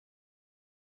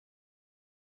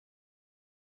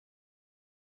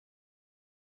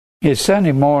It's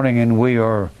Sunday morning and we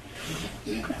are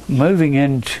moving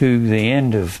into the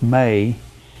end of May.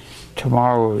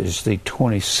 Tomorrow is the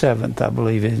 27th, I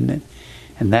believe, isn't it?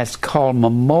 And that's called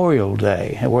Memorial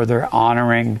Day, where they're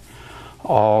honoring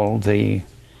all the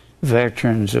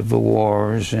veterans of the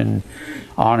wars and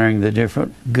honoring the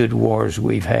different good wars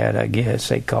we've had, I guess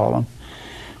they call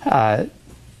them.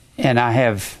 And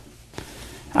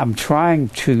I'm trying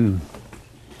to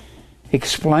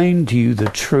explain to you the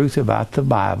truth about the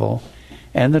Bible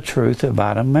and the truth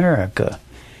about America.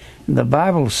 And the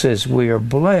Bible says we are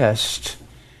blessed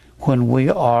when we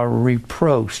are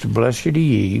reproached. Blessed are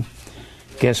ye.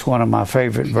 Guess one of my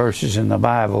favorite verses in the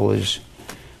Bible is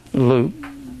Luke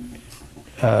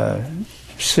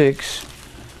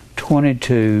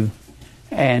 6:22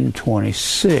 and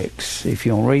 26. If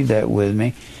you'll read that with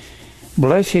me.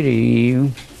 Blessed are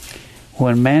you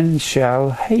when men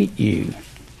shall hate you.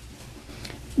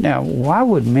 Now, why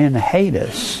would men hate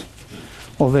us?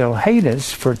 Well, they'll hate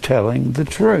us for telling the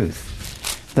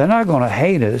truth. They're not going to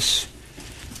hate us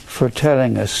for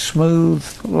telling a smooth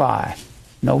lie.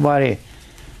 Nobody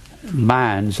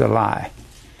minds a lie.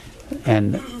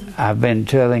 And I've been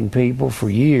telling people for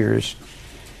years,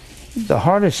 the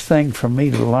hardest thing for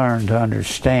me to learn to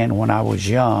understand when I was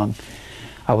young,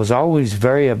 I was always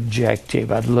very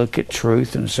objective. I'd look at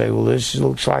truth and say, well, this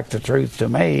looks like the truth to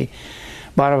me.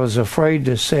 But I was afraid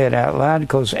to say it out loud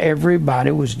because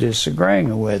everybody was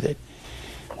disagreeing with it.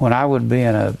 When I would be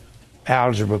in an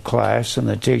algebra class and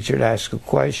the teacher would ask a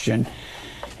question,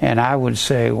 and I would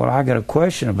say, well, I got a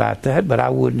question about that, but I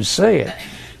wouldn't say it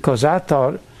because I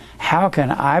thought, how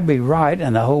can I be right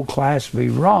and the whole class be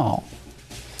wrong?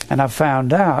 And I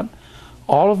found out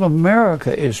all of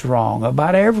America is wrong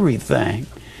about everything.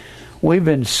 We've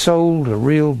been sold a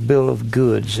real bill of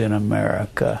goods in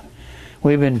America.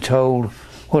 We've been told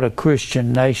what a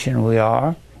Christian nation we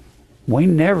are. We've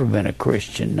never been a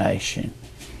Christian nation,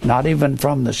 not even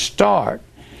from the start.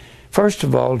 First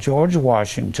of all, George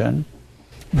Washington,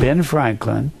 Ben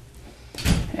Franklin,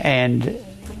 and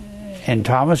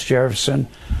Thomas Jefferson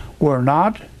were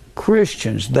not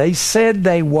Christians. They said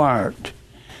they weren't.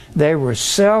 They were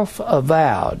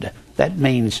self-avowed. That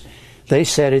means they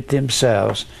said it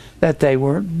themselves that they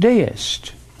were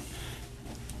deists.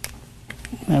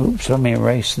 Oops, let me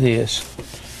erase this.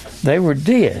 They were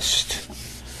deists.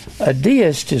 A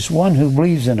deist is one who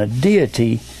believes in a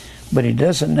deity, but he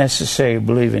doesn't necessarily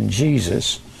believe in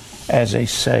Jesus as a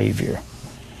Savior.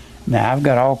 Now, I've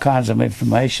got all kinds of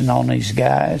information on these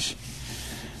guys.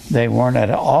 They weren't at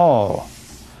all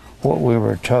what we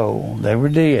were told. They were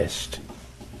deists.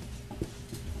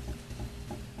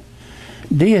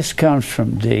 Deist comes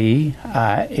from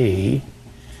D-I-E-T-Y.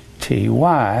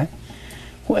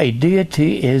 A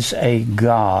deity is a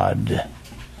god.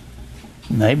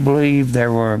 And they believed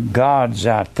there were gods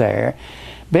out there.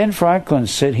 Ben Franklin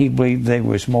said he believed there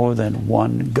was more than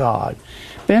one God.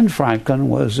 Ben Franklin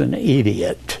was an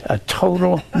idiot, a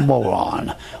total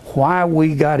moron. Why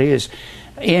we got his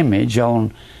image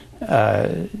on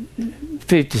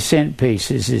 50-cent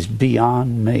pieces is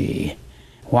beyond me.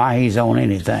 Why he's on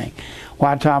anything.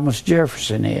 Why Thomas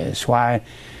Jefferson is. Why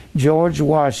George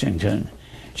Washington.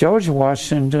 George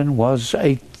Washington was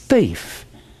a thief.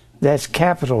 That's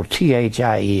capital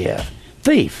T-H-I-E-F.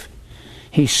 Thief.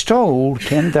 He stole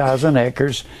 10,000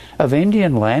 acres of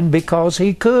Indian land because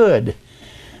he could.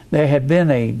 There had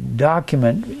been a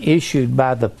document issued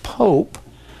by the Pope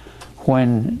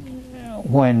when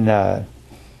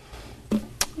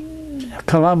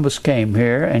Columbus came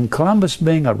here, and Columbus,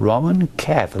 being a Roman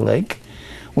Catholic,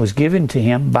 was given to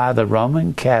him by the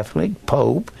Roman Catholic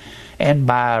Pope and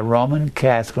by a Roman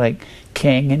Catholic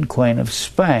King and Queen of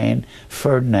Spain,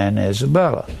 Ferdinand and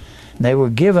Isabella. They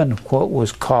were given what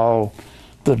was called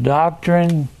the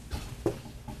doctrine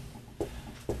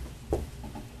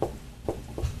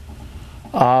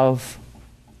of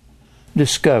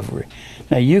discovery.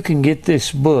 Now, you can get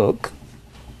this book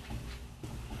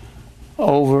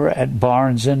over at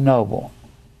Barnes and Noble.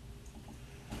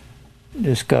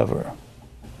 Discover.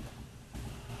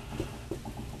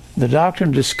 The Doctrine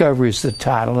of Discovery is the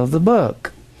title of the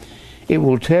book. It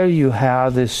will tell you how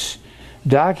this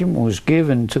document was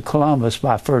given to Columbus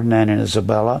by Ferdinand and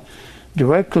Isabella,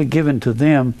 directly given to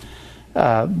them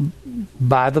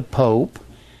by the Pope,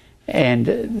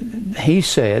 and he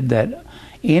said that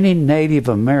any Native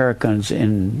Americans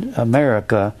in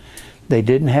America, they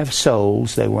didn't have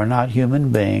souls, they were not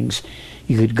human beings.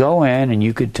 You could go in and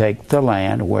you could take the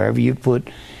land, wherever you put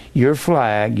your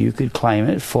flag, you could claim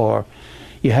it for.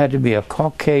 You had to be a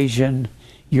Caucasian,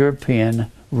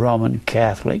 European, Roman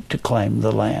Catholic to claim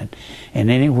the land. And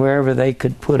anywherever they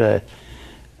could put a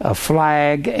a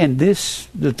flag. And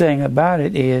the thing about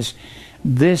it is,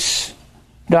 this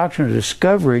doctrine of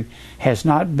discovery has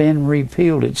not been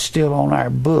repealed. It's still on our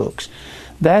books.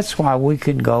 That's why we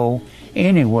can go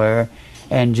anywhere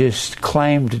and just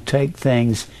claim to take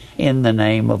things in the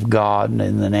name of God and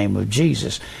in the name of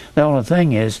Jesus. The only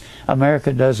thing is,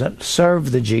 America doesn't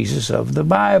serve the Jesus of the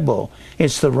Bible.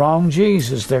 It's the wrong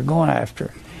Jesus they're going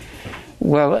after.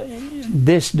 Well,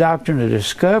 this doctrine of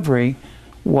discovery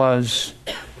was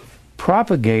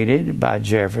propagated by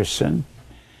Jefferson.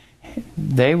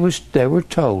 They were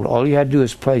told all you had to do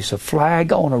is place a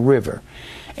flag on a river.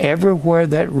 Everywhere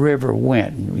that river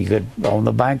went, you could on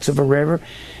the banks of a river,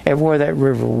 everywhere that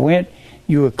river went,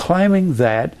 you were claiming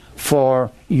that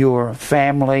for your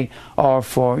family or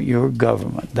for your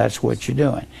government. That's what you're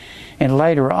doing. And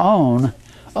later on,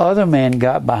 other men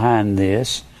got behind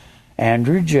this.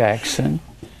 Andrew Jackson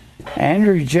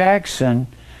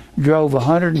drove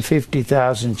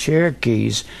 150,000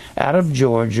 Cherokees out of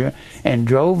Georgia and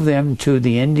drove them to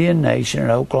the Indian Nation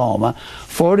in Oklahoma.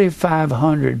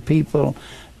 4,500 people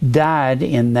died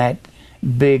in that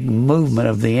big movement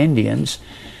of the Indians,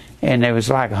 and there was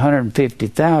like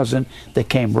 150,000 that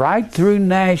came right through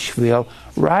Nashville,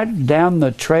 right down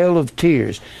the Trail of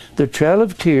Tears. The Trail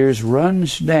of Tears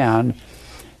runs down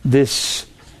the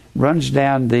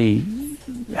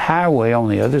highway on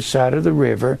the other side of the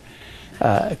river,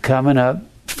 coming up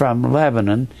from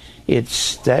Lebanon.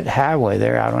 It's that highway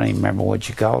there. I don't even remember what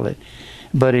you call it.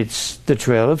 But it's the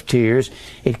Trail of Tears.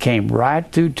 It came right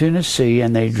through Tennessee,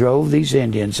 and they drove these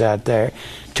Indians out there,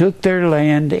 took their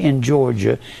land in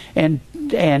Georgia, and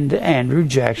Andrew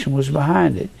Jackson was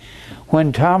behind it.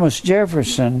 When Thomas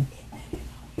Jefferson,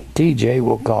 TJ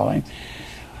we'll call him,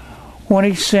 when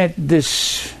he sent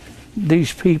these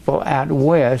people out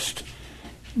west,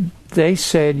 they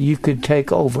said you could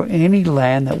take over any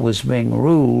land that was being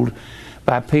ruled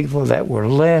by people that were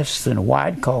less than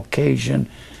white Caucasian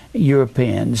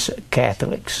Europeans,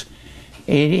 Catholics.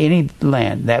 Any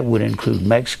land. That would include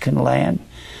Mexican land.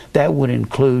 That would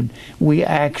include, we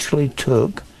actually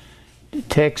took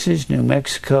Texas, New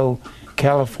Mexico,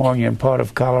 California, and part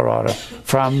of Colorado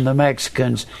from the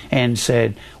Mexicans and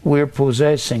said, we're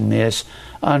possessing this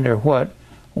under what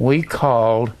we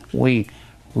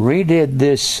redid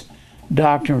this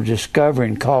doctrine of discovery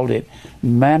and called it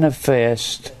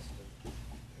manifest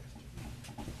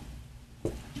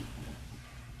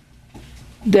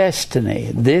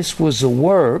destiny. This was a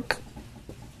work.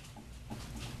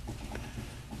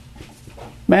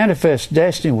 Manifest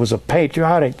destiny was a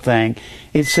patriotic thing.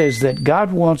 It says that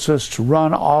God wants us to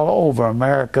run all over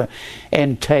America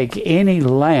and take any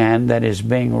land that is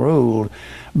being ruled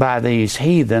by these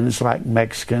heathens like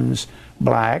Mexicans,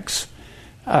 blacks,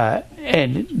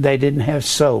 and they didn't have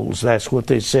souls. That's what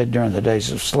they said during the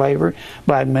days of slavery.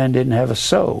 Black men didn't have a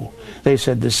soul. They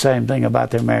said the same thing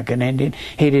about the American Indian.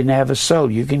 He didn't have a soul.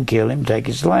 You can kill him, take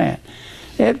his land.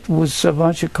 It was a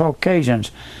bunch of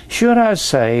Caucasians. Should I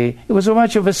say, it was a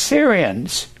bunch of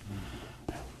Assyrians.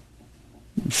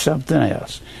 Something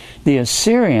else. The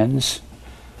Assyrians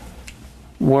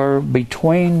were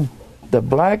between the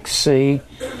Black Sea.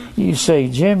 You say,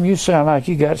 Jim, you sound like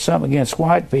you got something against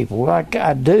white people. Well,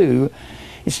 I do.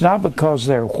 It's not because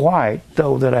they're white,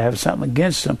 though, that I have something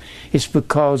against them. It's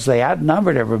because they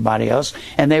outnumbered everybody else,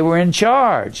 and they were in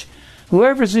charge.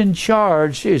 Whoever's in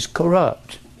charge is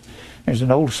corrupt. There's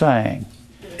an old saying,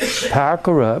 power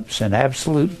corrupts, and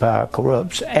absolute power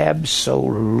corrupts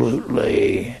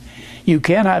absolutely. You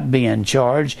cannot be in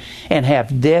charge and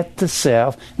have death to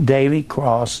self, daily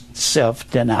cross,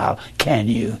 self-denial. Can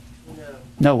you?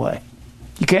 No way.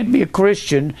 You can't be a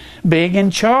Christian being in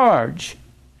charge.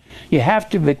 You have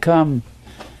to become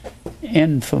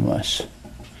infamous.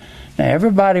 Now,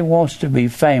 everybody wants to be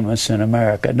famous in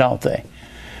America, don't they?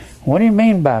 What do you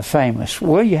mean by famous?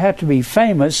 Well, you have to be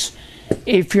famous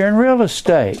if you're in real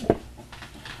estate.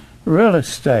 Real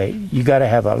estate, you got to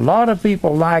have a lot of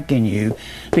people liking you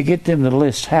to get them to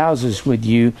list houses with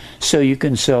you so you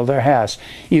can sell their house.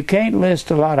 You can't list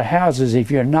a lot of houses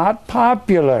if you're not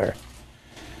popular.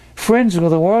 Friends of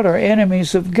the world are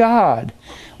enemies of God.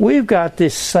 We've got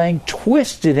this thing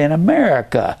twisted in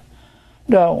America,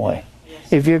 don't we?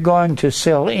 If you're going to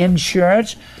sell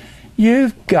insurance,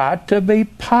 you've got to be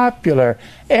popular.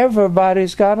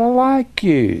 Everybody's got to like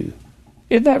you.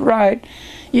 Isn't that right?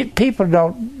 People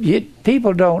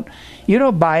don't. You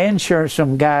don't buy insurance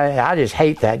from guy. I just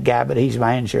hate that guy, but he's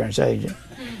my insurance agent.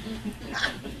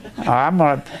 Or I'm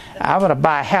gonna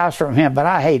buy a house from him, but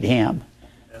I hate him.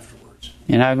 Afterwards,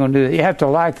 you're not gonna do it. You have to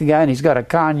like the guy, and he's got to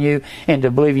con you into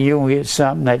believing you'll get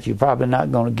something that you're probably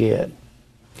not going to get.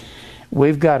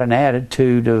 We've got an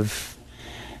attitude of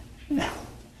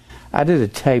I did a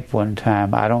tape one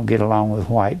time, I don't get along with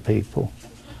white people.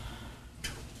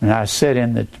 And I said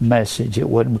in the message, it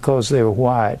wasn't because they were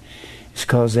white, it's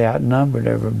because they outnumbered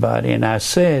everybody. And I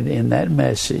said in that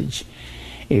message,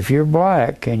 if you're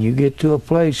black and you get to a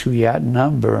place where you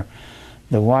outnumber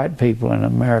the white people in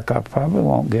America, I probably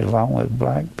won't get along with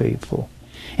black people.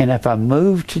 And if I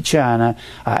moved to China,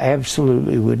 I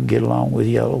absolutely wouldn't get along with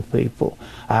yellow people.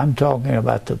 I'm talking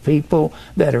about the people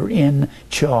that are in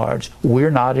charge.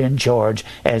 We're not in charge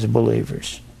as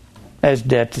believers. That's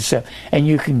death to self. And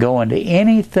you can go into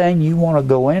anything you want to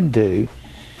go into,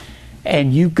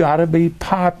 and you've got to be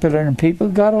popular, and people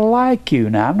got to like you.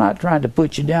 Now, I'm not trying to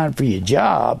put you down for your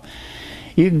job.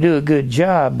 You can do a good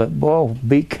job, but boy,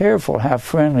 be careful how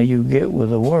friendly you get with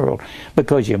the world,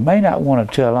 because you may not want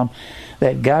to tell them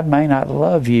that God may not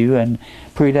love you and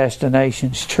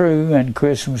predestination's true and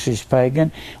Christmas is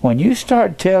pagan. When you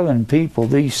start telling people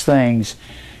these things,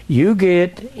 you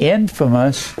get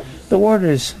infamous. The word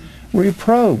is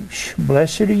reproach.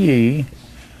 Blessed are ye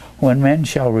when men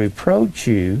shall reproach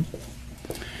you,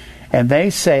 and they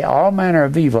say all manner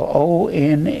of evil.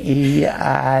 O-N-E-I-D-I-Z-O.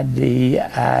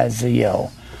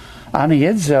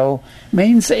 Anizo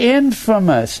means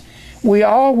infamous. We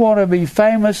all want to be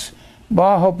famous. Well,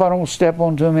 I hope I don't step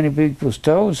on too many people's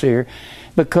toes here,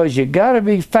 because you got to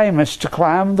be famous to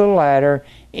climb the ladder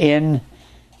in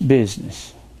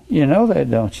business. You know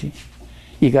that, don't you?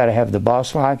 You got to have the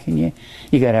boss liking you.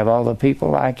 You got to have all the people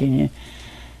liking you.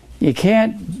 You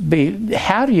can't be.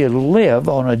 How do you live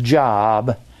on a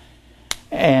job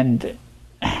and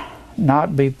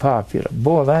not be popular?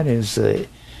 Boy, that is a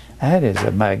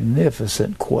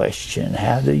magnificent question.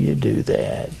 How do you do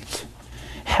that?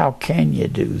 How can you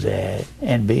do that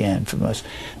and be infamous?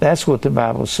 That's what the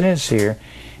Bible says here.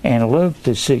 And Luke,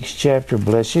 the 6th chapter,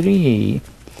 blessed are ye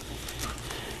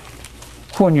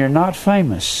when you're not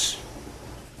famous.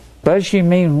 Blessed ye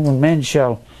mean when men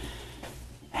shall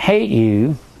hate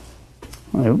you.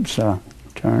 Oops, I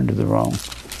turned to the wrong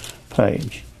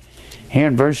page. Here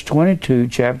in verse 22,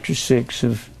 chapter 6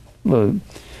 of Luke.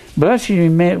 Blessed ye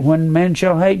when men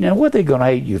shall hate you. Now, what are they going to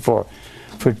hate you for?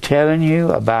 For telling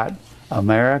you about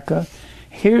America?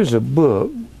 Here's a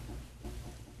book.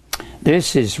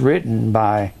 This is written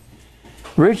by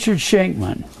Richard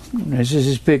Shankman. This is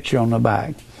his picture on the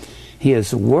back. He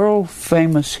is a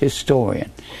world-famous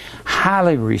historian,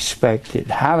 highly respected,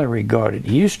 highly regarded.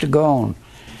 He used to go on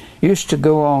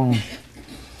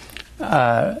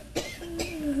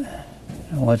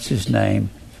what's his name?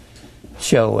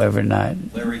 Show every night.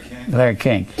 Larry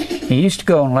King. He used to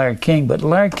go on Larry King, but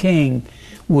Larry King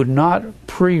would not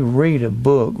pre-read a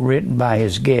book written by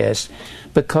his guests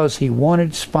because he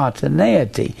wanted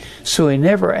spontaneity. So he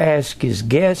never asked his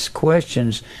guests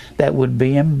questions that would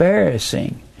be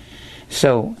embarrassing.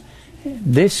 So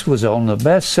this was on the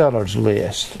bestsellers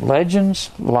list.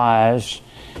 Legends, Lies,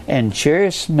 and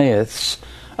Cherished Myths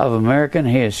of American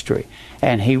History.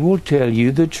 And he will tell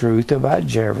you the truth about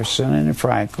Jefferson and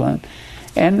Franklin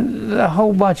and a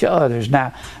whole bunch of others.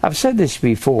 Now, I've said this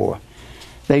before.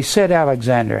 They said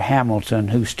Alexander Hamilton,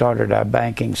 who started our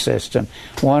banking system,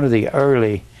 one of the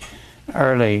early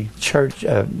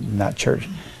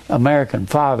American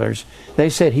fathers, they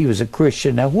said he was a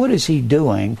Christian. Now, what is he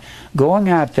doing going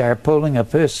out there pulling a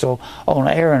pistol on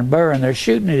Aaron Burr and they're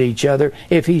shooting at each other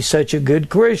if he's such a good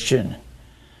Christian?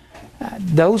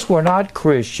 Those were not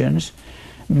Christians.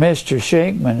 Mr.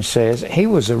 Shankman says he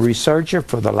was a researcher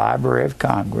for the Library of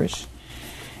Congress.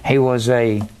 He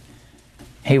had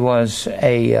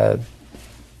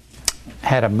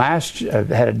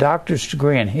a doctor's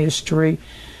degree in history,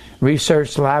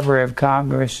 researched the Library of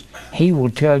Congress. He will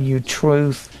tell you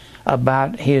truth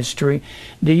about history.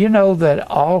 Do you know that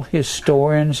all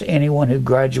historians, anyone who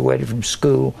graduated from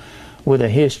school with a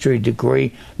history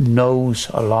degree, knows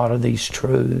a lot of these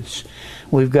truths?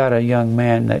 We've got a young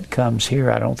man that comes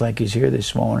here. I don't think he's here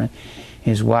this morning.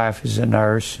 His wife is a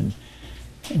nurse, and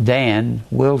Dan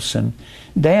Wilson.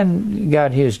 Dan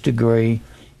got his degree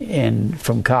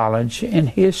from college in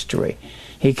history.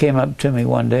 He came up to me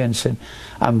one day and said,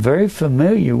 I'm very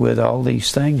familiar with all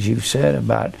these things you've said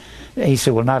about, he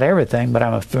said, well, not everything, but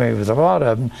I'm familiar with a lot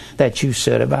of them that you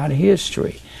said about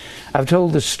history. I've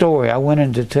told the story. I went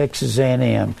into Texas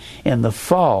A&M in the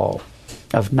fall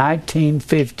of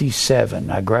 1957.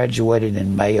 I graduated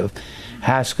in May of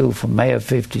high school from May of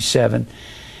 57.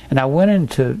 And I went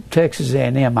into Texas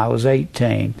A&M. I was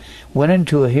 18. Went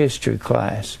into a history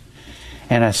class.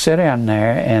 And I sat down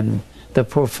there, and the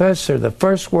professor, the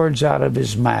first words out of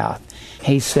his mouth,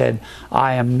 he said,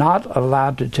 I am not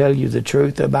allowed to tell you the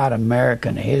truth about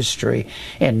American history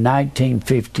in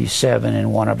 1957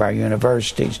 in one of our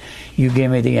universities. You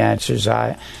give me the answers,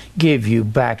 I give you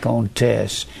back on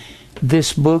tests.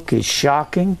 This book is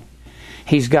shocking.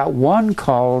 He's got a book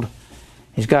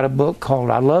called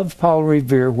I Love Paul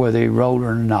Revere, whether he wrote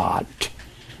or not.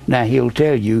 Now he'll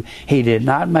tell you he did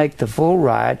not make the full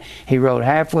ride. He wrote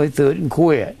halfway through it and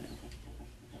quit.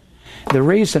 The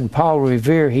reason Paul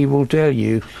Revere, he will tell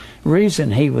you,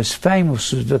 reason he was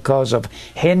famous was because of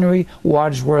Henry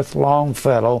Wadsworth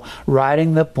Longfellow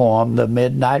writing the poem, The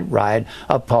Midnight Ride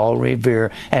of Paul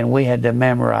Revere, and we had to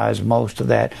memorize most of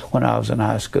that when I was in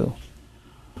high school.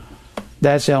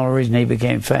 That's the only reason he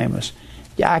became famous.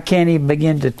 I can't even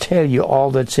begin to tell you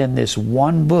all that's in this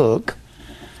one book.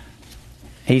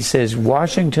 He says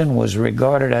Washington was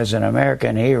regarded as an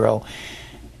American hero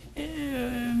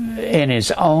in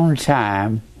his own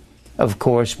time, of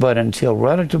course, but until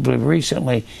relatively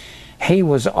recently, he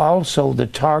was also the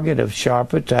target of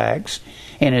sharp attacks.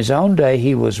 In his own day,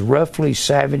 he was roughly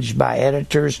savaged by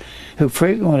editors who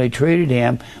frequently treated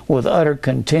him with utter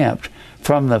contempt.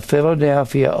 From the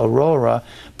Philadelphia Aurora,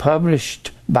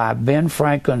 published by Ben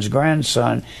Franklin's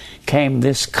grandson, came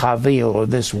this cavil, or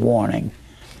this warning.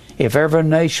 If ever a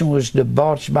nation was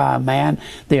debauched by a man,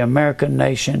 the American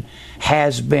nation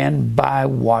has been by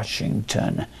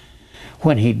Washington.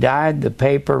 When he died, the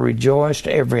paper rejoiced,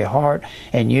 every heart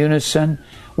in unison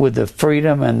with the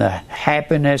freedom and the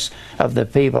happiness of the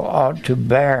people ought to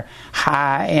bear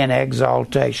high in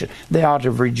exaltation. They ought to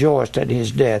have rejoiced at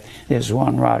his death, this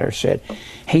one writer said.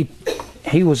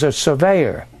 He was a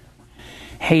surveyor.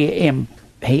 He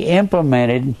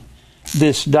implemented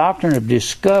this doctrine of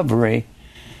discovery.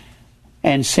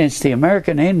 And since the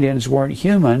American Indians weren't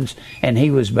humans, and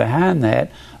he was behind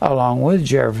that, along with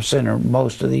Jefferson or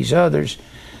most of these others,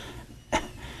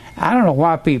 I don't know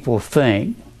why people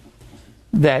think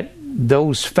that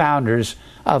those founders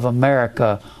of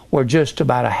America were just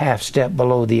about a half step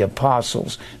below the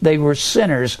apostles. They were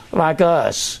sinners like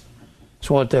us. That's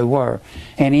what they were.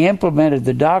 And he implemented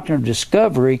the doctrine of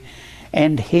discovery,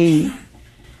 and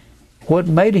what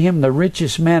made him the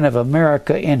richest man of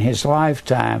America in his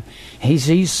lifetime,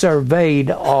 he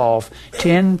surveyed off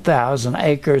 10,000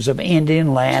 acres of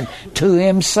Indian land to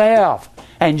himself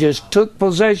and just took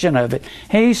possession of it.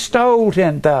 He stole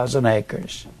 10,000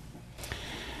 acres.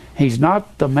 He's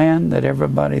not the man that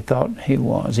everybody thought he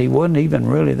was. He wasn't even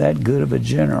really that good of a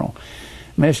general.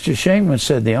 Mr. Shingman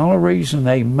said the only reason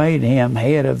they made him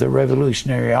head of the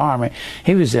Revolutionary Army,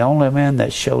 he was the only man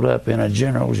that showed up in a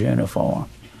general's uniform.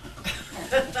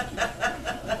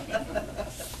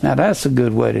 Now that's a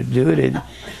good way to do it.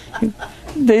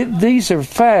 These are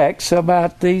facts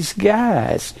about these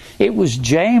guys. It was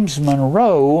James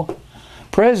Monroe,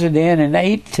 president in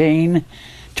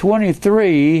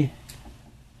 1823,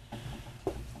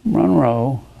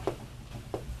 Monroe,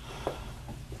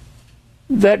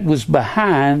 that was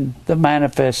behind the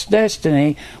Manifest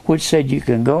Destiny, which said you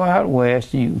can go out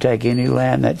west and you can take any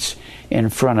land that's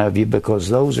in front of you because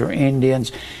those are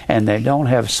Indians and they don't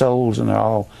have souls and they're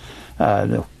all,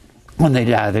 when they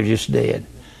die, they're just dead.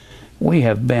 We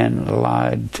have been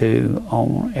lied to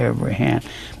on every hand.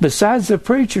 Besides the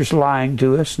preachers lying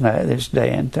to us now, this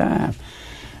day and time.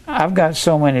 I've got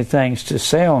so many things to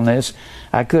say on this.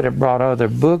 I could have brought other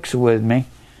books with me,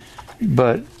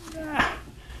 but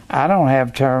I don't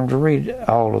have time to read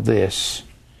all of this.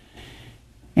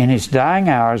 In his dying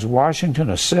hours, Washington,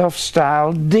 a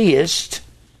self-styled deist,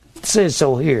 it says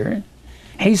so here.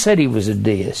 He said he was a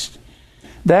deist.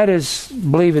 That is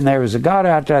believing there was a God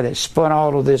out there that spun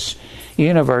all of this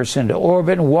universe into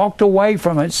orbit and walked away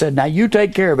from it and said, now you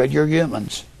take care of it, you're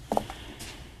humans.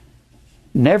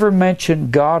 Never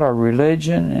mentioned God or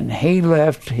religion, and he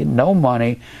left no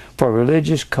money for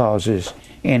religious causes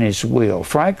in his will.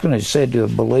 Franklin is said to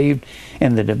have believed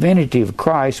in the divinity of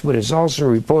Christ, but is also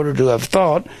reported to have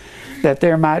thought that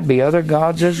there might be other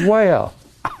gods as well.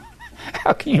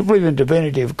 How can you believe in the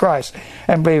divinity of Christ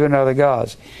and believe in other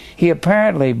gods? He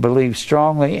apparently believed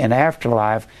strongly in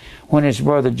afterlife when his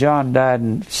brother John died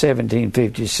in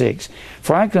 1756.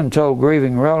 Franklin told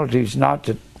grieving relatives not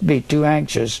to be too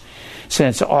anxious,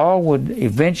 since all would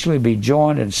eventually be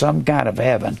joined in some kind of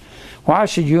heaven. Why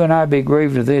should you and I be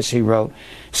grieved of this, he wrote,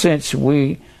 since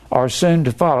we are soon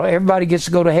to follow. Everybody gets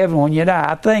to go to heaven when you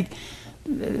die.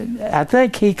 I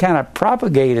think he kind of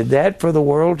propagated that for the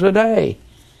world today.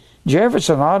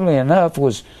 Jefferson, oddly enough,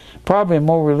 was probably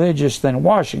more religious than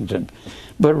Washington,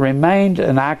 but remained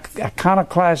an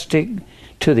iconoclastic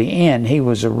to the end. He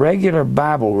was a regular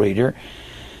Bible reader,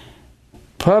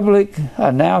 public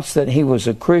announced that he was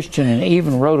a Christian and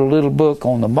even wrote a little book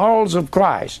on the morals of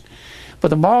Christ. But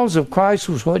the morals of Christ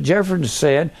was what Jefferson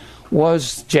said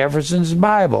was Jefferson's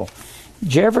Bible.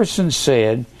 Jefferson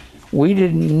said we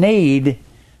didn't need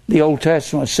the Old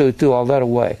Testament, so he threw all that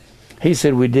away. He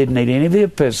said we didn't need any of the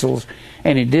epistles,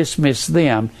 and he dismissed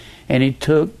them, and he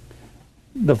took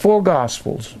the four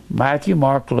Gospels, Matthew,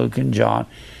 Mark, Luke, and John,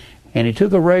 and he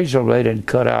took a razor blade and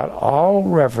cut out all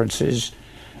references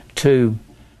to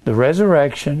the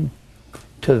resurrection,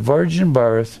 to the virgin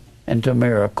birth, and to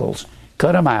miracles.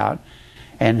 Cut them out.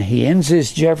 And he ends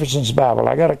his Jefferson's Bible.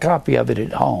 I got a copy of it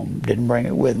at home. Didn't bring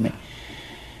it with me.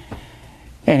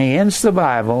 And he ends the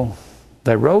Bible.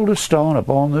 They rolled a stone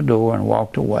upon the door and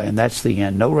walked away. And that's the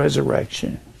end. No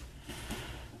resurrection.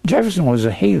 Jefferson was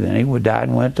a heathen. He would die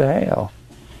and went to hell.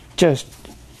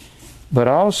 But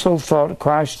also thought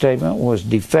Christ's statement was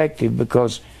defective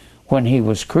because when he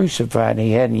was crucified,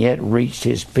 he hadn't yet reached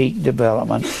his peak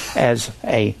development as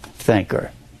a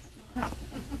thinker.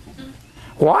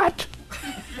 What?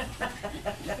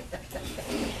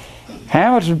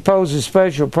 Hamilton poses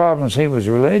special problems. He was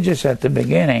religious at the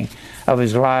beginning of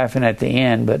his life and at the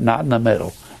end, but not in the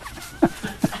middle.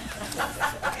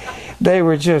 They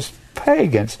were just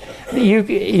pagans.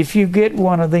 If you get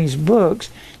one of these books,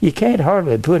 you can't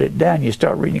hardly put it down. You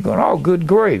start reading, going, oh, good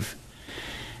grief.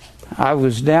 I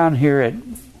was down here at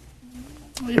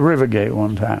Rivergate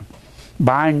one time,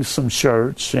 buying some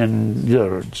shirts and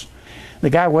goods. The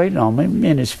guy waiting on me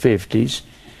in his 50s,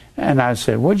 and I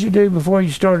said, what'd you do before you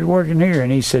started working here?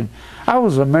 And he said, I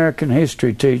was an American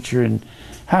history teacher in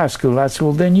high school. I said,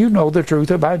 well, then you know the truth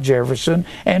about Jefferson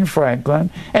and Franklin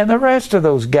and the rest of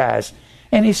those guys.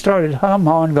 And he started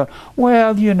hum-hawing, going,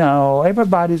 well, you know,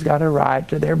 everybody's got a right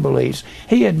to their beliefs.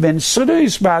 He had been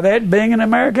seduced by that, being an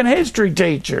American history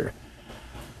teacher.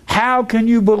 How can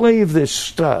you believe this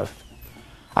stuff?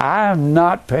 I am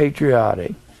not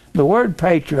patriotic. The word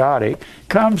patriotic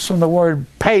comes from the word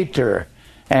pater.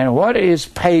 And what is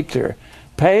pater?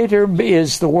 Pater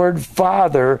is the word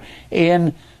father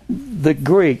in the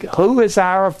Greek. Who is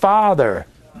our father?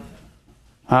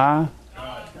 Huh?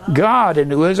 God.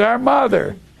 And who is our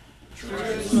mother?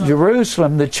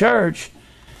 Jerusalem, the church.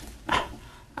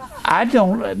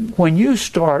 When you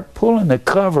start pulling the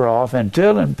cover off and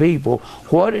telling people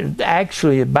what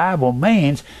actually the Bible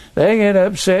means, they get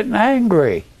upset and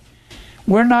angry.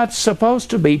 We're not supposed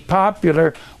to be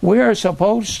popular. We are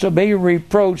supposed to be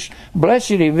reproached. Blessed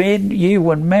be you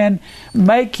when men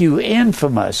make you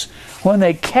infamous, when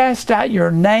they cast out your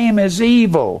name as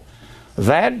evil.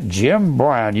 That Jim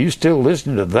Brown, you still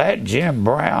listen to that Jim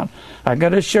Brown? I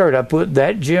got a shirt, I put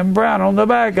that Jim Brown on the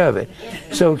back of it.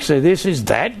 So say, this is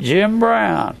that Jim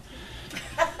Brown.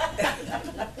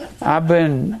 I've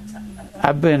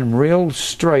been real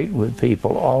straight with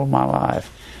people all my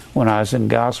life. When I was in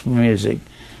gospel music,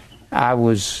 I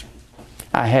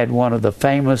had one of the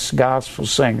famous gospel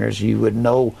singers. You would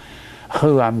know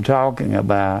who I'm talking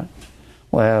about.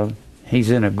 Well, he's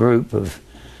in a group of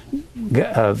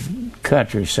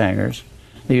country singers.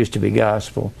 They used to be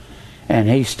gospel. And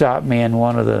he stopped me in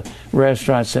one of the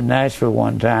restaurants in Nashville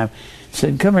one time.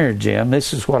 Said, come here, Jim.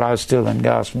 This is what I was still in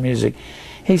gospel music.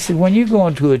 He said, when you go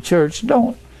into a church,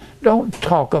 don't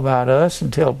talk about us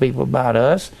and tell people about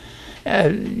us.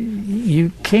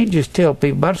 You can't just tell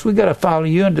people about us. We've got to follow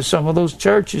you into some of those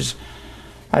churches.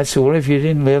 I said, well, if you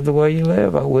didn't live the way you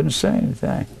live, I wouldn't say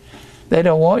anything. They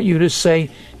don't want you to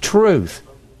say truth.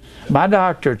 My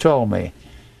doctor told me,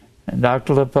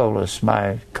 Dr. Lepolis,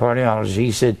 my cardiologist,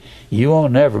 he said, you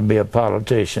won't never be a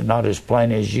politician, not as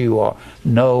plain as you are.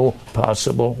 No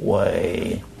possible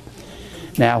way.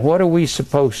 Now, what are we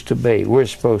supposed to be? We're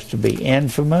supposed to be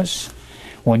infamous.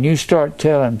 When you start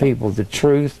telling people the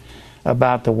truth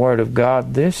about the Word of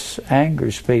God, this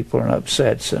angers people and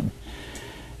upsets them.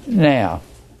 Now,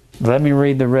 let me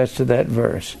read the rest of that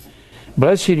verse.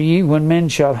 Blessed are you when men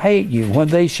shall hate you, when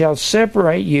they shall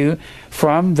separate you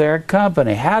from their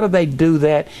company. How do they do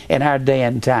that in our day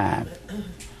and time?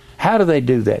 How do they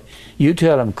do that? You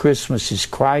tell them Christmas is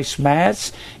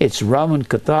ChristMass, it's Roman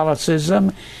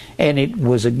Catholicism, and it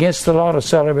was against the law to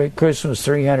celebrate Christmas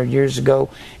 300 years ago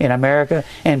in America,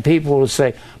 and people will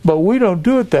say, but we don't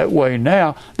do it that way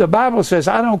now. The Bible says,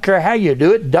 I don't care how you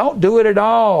do it, don't do it at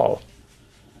all.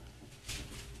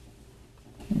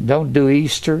 Don't do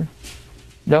Easter.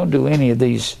 Don't do any of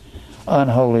these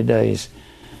unholy days.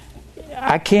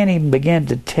 I can't even begin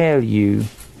to tell you.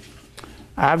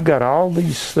 I've got all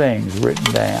these things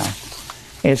written down.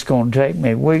 It's going to take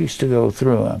me weeks to go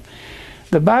through them.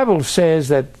 The Bible says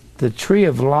that the tree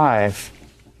of life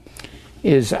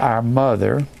is our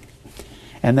mother,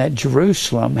 and that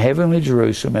Jerusalem, heavenly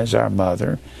Jerusalem, is our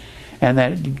mother, and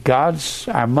that God's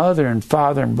our mother and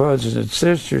father and brothers and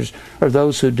sisters are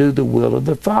those who do the will of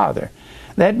the Father.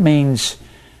 That means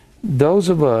those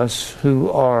of us who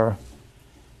are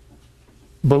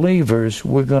believers,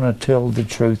 we're going to tell the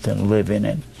truth and live in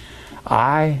it.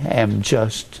 I am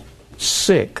just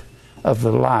sick of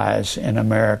the lies in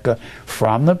America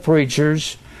from the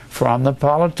preachers, from the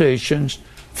politicians,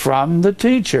 from the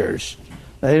teachers.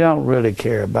 They don't really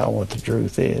care about what the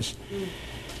truth is.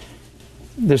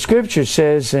 The scripture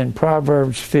says in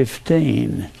Proverbs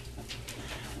 15,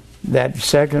 that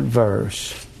second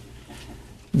verse,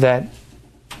 that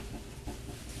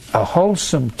a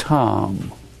wholesome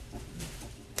tongue,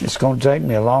 it's going to take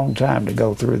me a long time to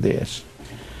go through this.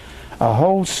 A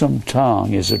wholesome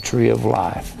tongue is a tree of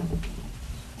life.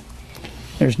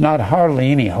 There's not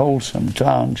hardly any wholesome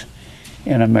tongues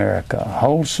in America.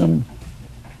 Wholesome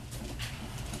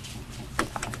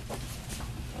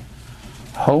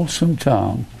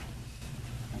tongue.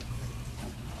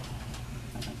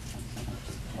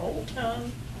 Whole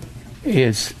tongue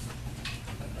is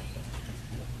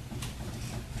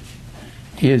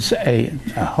a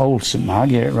wholesome. I'll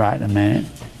get it right in a minute.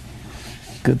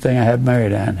 Good thing I have Mary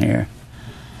down here.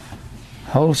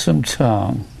 Wholesome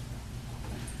tongue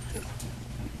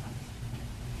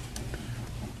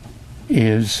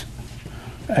is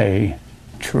a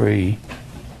tree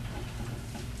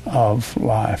of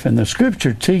life. And the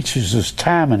scripture teaches us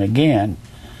time and again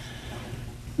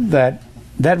that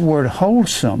that word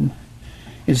wholesome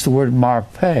is the word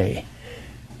marpe.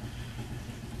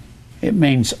 It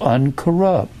means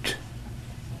uncorrupt.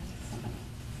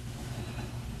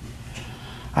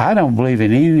 I don't believe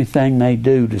in anything they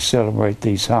do to celebrate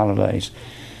these holidays.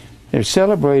 They're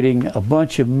celebrating a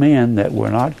bunch of men that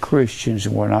were not Christians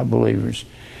and were not believers.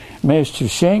 Mr.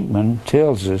 Shankman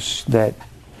tells us that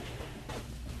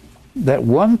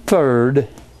one third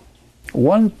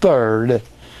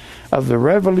of the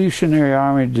Revolutionary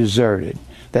Army deserted.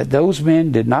 That those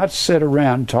men did not sit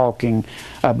around talking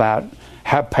about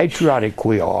how patriotic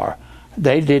we are.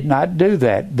 They did not do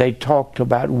that. They talked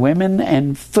about women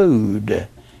and food.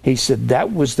 He said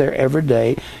that was their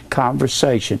everyday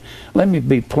conversation. Let me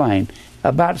be plain.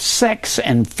 About sex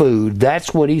and food.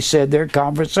 That's what he said their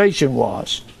conversation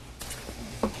was.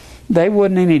 They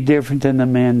wasn't any different than the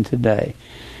men today.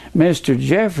 Mr.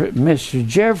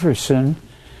 Jefferson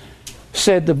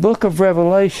said the book of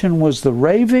Revelation was the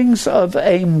ravings of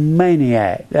a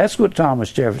maniac. That's what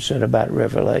Thomas Jefferson said about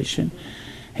Revelation.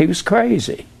 He was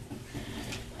crazy.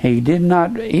 He did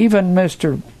not, even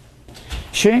Mr.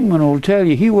 Shankman will tell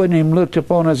you, he wasn't even looked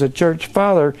upon as a church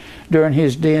father during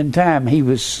his day and time. He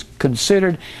was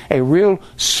considered a real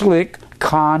slick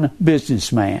con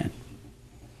businessman.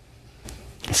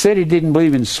 He said he didn't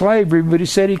believe in slavery, but he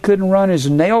said he couldn't run his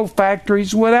nail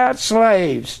factories without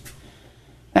slaves.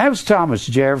 That was Thomas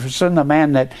Jefferson, the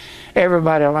man that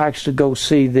everybody likes to go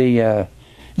see the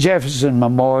Jefferson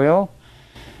Memorial.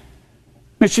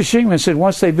 Mr. Shankman said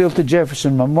once they built the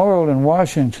Jefferson Memorial in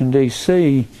Washington,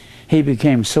 D.C., he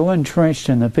became so entrenched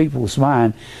in the people's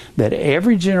mind that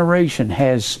every generation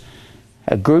has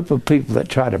a group of people that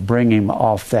try to bring him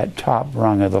off that top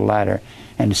rung of the ladder,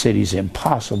 and he said he's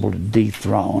impossible to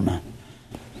dethrone.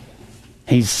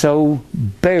 He's so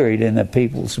buried in the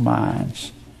people's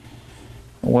minds.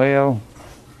 Well,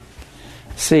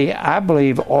 see, I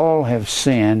believe all have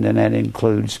sinned, and that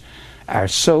includes our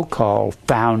so-called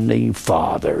founding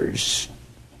fathers.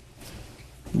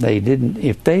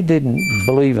 If they didn't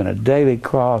believe in a daily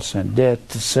cross and death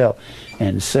to self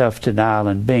and self-denial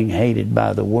and being hated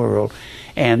by the world,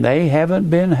 and they haven't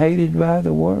been hated by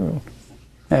the world,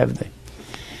 have they?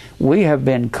 We have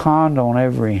been conned on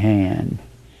every hand.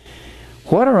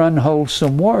 What are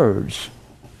unwholesome words?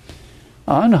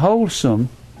 Unwholesome,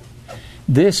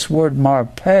 this word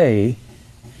marpe,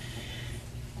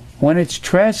 when it's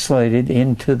translated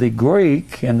into the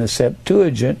Greek in the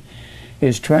Septuagint,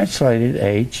 is translated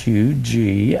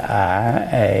Hugiaino.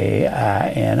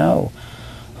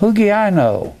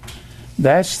 Hugiaino.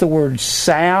 That's the word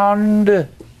sound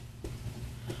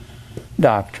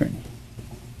doctrine.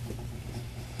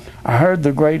 I heard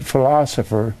the great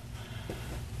philosopher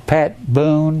Pat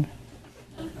Boone.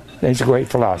 He's a great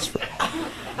philosopher.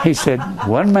 He said,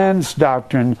 one man's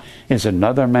doctrine is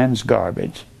another man's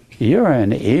garbage. You're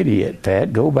an idiot,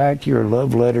 Pat. Go back to your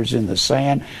love letters in the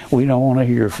sand. We don't want to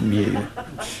hear from you.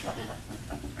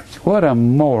 What a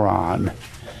moron.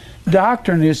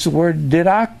 Doctrine is the word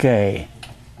didache,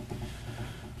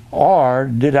 or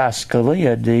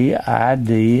didaskalia,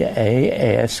 didaskalia,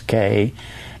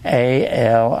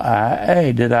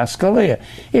 didaskalia.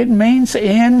 It means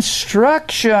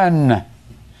instruction.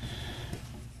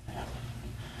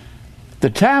 The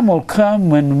time will come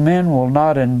when men will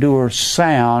not endure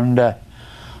sound,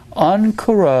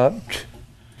 uncorrupt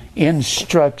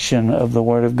instruction of the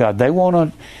Word of God. They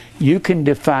want to. You can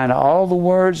define all the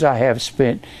words. I have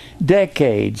spent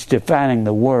decades defining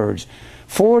the words.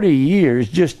 40 years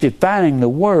just defining the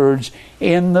words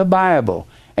in the Bible.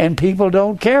 And people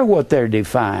don't care what they're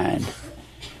defined.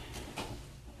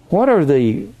 What are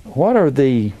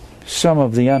some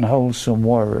of the unwholesome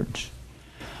words?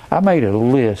 I made a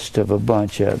list of a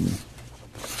bunch of them.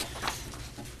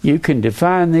 You can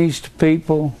define these to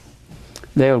people.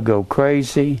 They'll go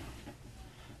crazy.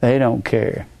 They don't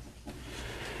care.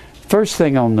 First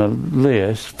thing on the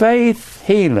list, faith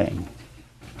healing.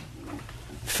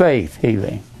 Faith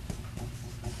healing.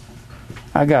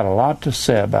 I got a lot to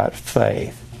say about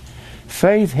faith.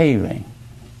 Faith healing.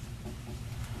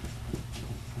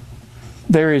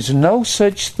 There is no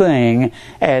such thing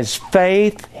as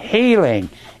faith healing.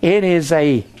 It is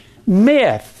a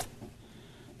myth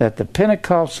that the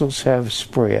Pentecostals have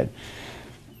spread.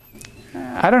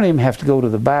 I don't even have to go to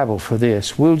the Bible for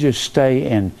this. We'll just stay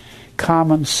in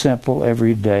common, simple,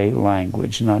 everyday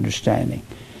language and understanding.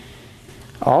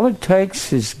 All it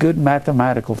takes is good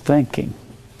mathematical thinking.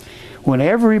 When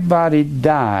everybody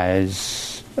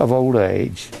dies of old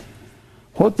age,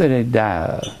 what do they die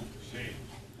of?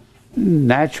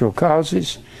 Natural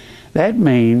causes. That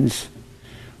means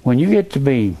when you get to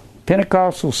be,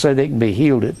 Pentecostals say they can be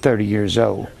healed at 30 years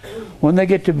old. When they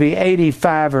get to be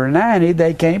 85 or 90,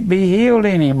 they can't be healed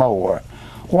anymore.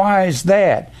 Why is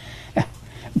that?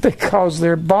 Because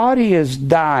their body is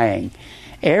dying.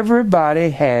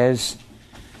 Everybody has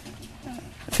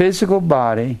physical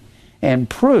body, and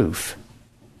proof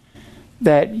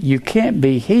that you can't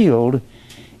be healed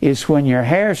is when your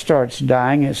hair starts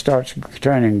dying, it starts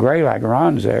turning gray like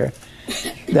Ron's there.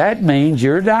 That means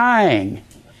you're dying.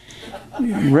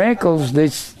 Wrinkles,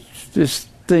 this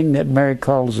thing that Mary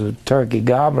calls a turkey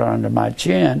gobbler under my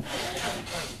chin,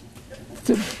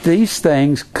 these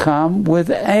things come with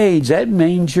age. That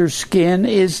means your skin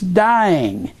is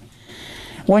dying.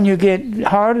 When you get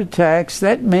heart attacks,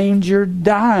 that means you're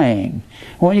dying.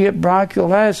 When you get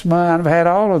bronchial asthma, I've had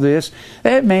all of this,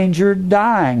 that means you're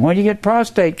dying. When you get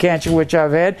prostate cancer, which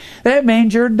I've had, that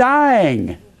means you're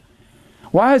dying.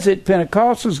 Why is it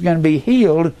Pentecostals going to be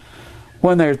healed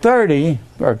when they're 30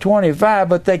 or 25,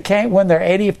 but they can't when they're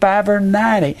 85 or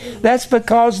 90? That's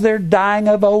because they're dying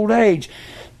of old age.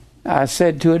 I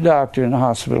said to a doctor in the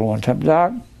hospital one time,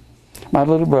 "Doc, my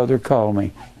little brother called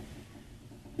me,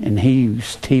 and he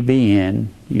used TBN,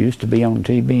 used to be on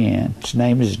TBN. His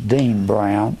name is Dean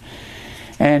Brown.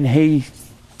 And he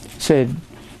said,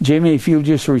 'Jimmy, if you'll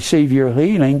just receive your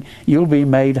healing, you'll be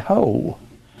made whole.'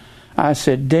 I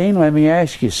said, 'Dean, let me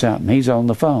ask you something.'" He's on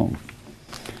the phone.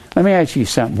 "Let me ask you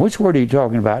something. Which word are you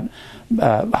talking about,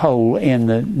 whole, in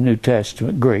the New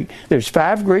Testament Greek?" There's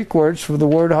 5 Greek words for the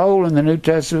word whole in the New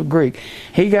Testament Greek.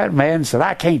 He got mad and said,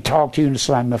 "I can't talk to you," and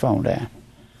slammed the phone down.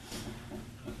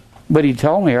 But he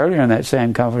told me earlier in that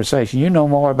same conversation, "You know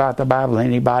more about the Bible than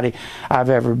anybody I've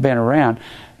ever been around.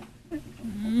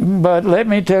 But let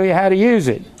me tell you how to use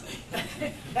it."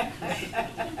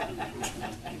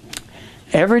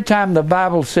 Every time the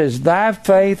Bible says, "Thy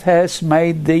faith has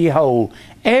made thee whole,"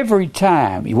 every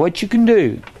time, what you can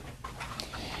do,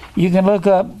 you can look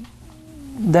up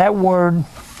that word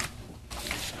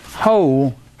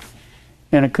whole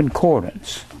in a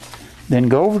concordance. Then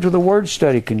go over to the Word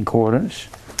Study Concordance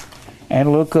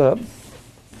and look up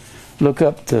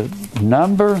the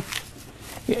number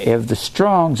of the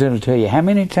Strong's. It'll tell you how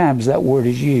many times that word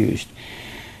is used.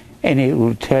 And it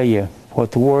will tell you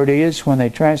what the word is when they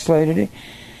translated it.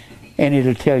 And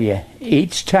it'll tell you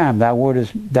each time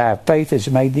thy faith has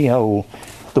made thee whole.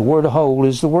 The word whole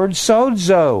is the word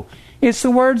sozo. It's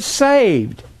the word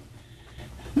saved.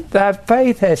 Thy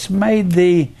faith has made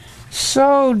thee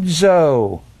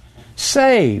sozo.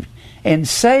 Saved. And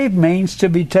saved means to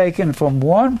be taken from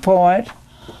one point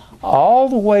all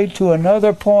the way to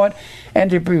another point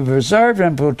and to be preserved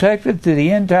and protected through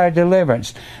the entire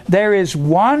deliverance. There is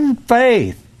one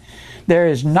faith. There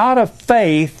is not a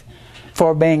faith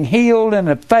for being healed and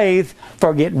a faith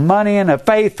for getting money and a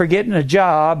faith for getting a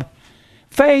job.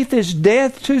 Faith is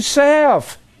death to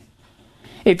self.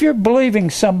 If you're believing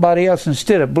somebody else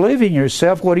instead of believing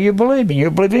yourself, what are you believing?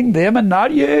 You're believing them and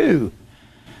not you.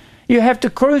 You have to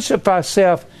crucify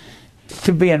self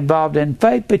to be involved in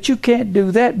faith, but you can't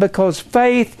do that because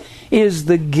faith is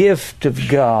the gift of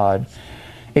God.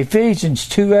 Ephesians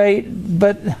 2:8,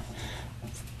 but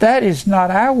that is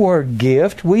not our word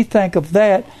gift. We think of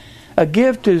that. A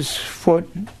gift is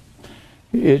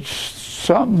it's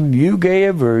something you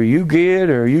gave or you get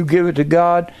or you give it to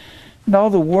God. No,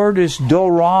 the word is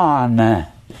doron.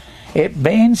 It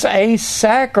means a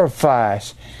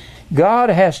sacrifice. God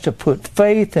has to put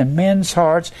faith in men's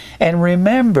hearts. And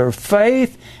remember,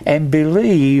 faith and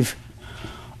believe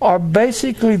are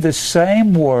basically the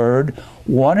same word.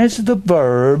 One is the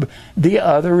verb, the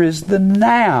other is the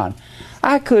noun.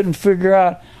 I couldn't figure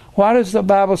out, why does the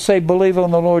Bible say, believe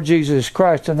on the Lord Jesus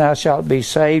Christ and thou shalt be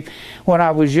saved, when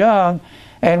I was young,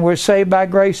 and we're saved by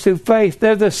grace through faith?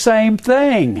 They're the same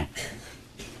thing.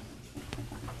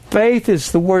 Faith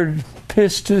is the word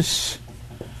pistis.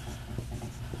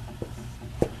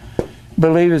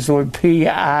 Believe is the word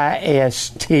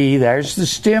P-I-S-T. There's the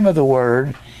stem of the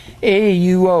word.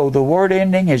 E-U-O. The word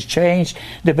ending is changed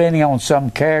depending on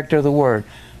some character of the word.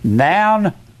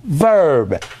 Noun,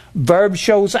 verb. Verb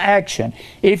shows action.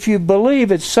 If you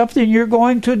believe, it's something you're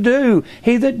going to do.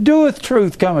 He that doeth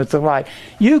truth cometh to light.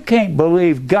 You can't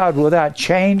believe God without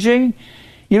changing.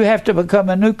 You have to become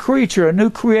a new creature, a new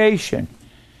creation.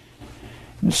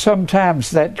 And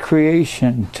sometimes that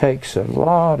creation takes a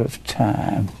lot of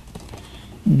time.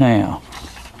 Now,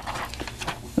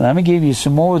 let me give you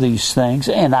some more of these things,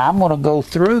 and I'm going to go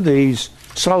through these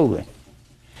slowly.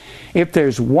 If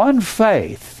there's one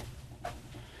faith,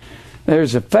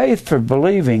 there's a faith for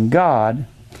believing God.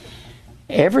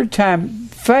 Every time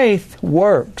faith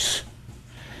works,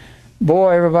 boy,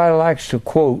 everybody likes to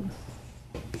quote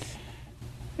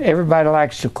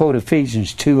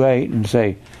Ephesians 2:8 and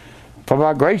say, for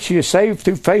by grace you are saved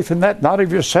through faith, and that not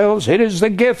of yourselves. It is the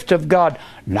gift of God,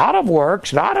 not of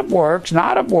works, not of works,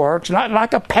 not of works, not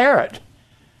like a parrot.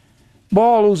 Boy,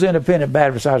 all those independent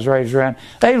Baptists I was raised around,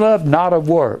 they love not of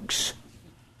works.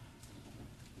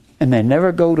 And they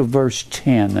never go to verse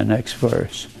 10, the next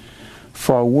verse.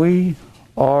 For we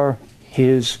are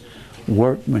his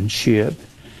workmanship,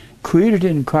 created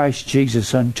in Christ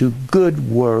Jesus unto good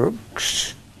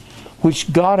works,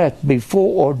 which God hath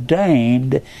before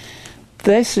ordained.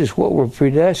 This is what we're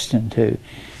predestined to.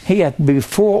 He hath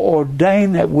before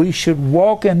ordained that we should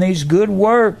walk in these good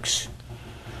works.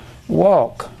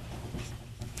 Walk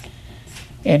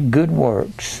in good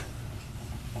works.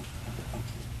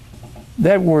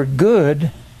 That word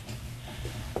good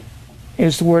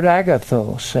is the word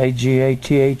agathos,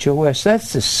 A-G-A-T-H-O-S.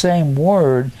 That's the same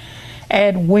word.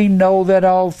 And we know that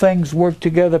all things work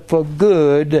together for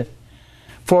good,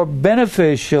 for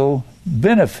beneficial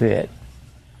benefit.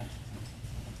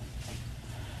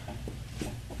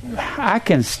 I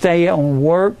can stay on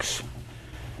works.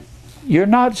 You're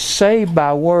not saved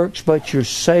by works, but you're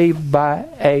saved by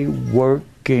a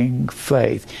working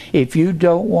faith. If you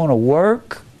don't want to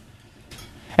work,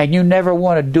 and you never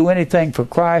want to do anything for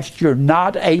Christ, you're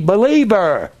not a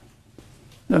believer.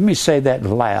 Let me say that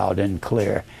loud and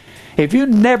clear. If you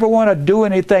never want to do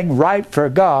anything right for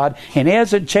God, and He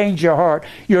hasn't changed your heart,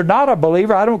 you're not a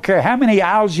believer. I don't care how many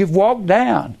aisles you've walked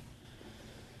down.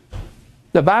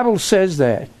 The Bible says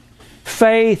that.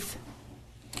 Faith.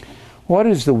 What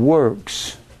is the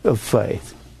works of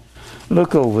faith?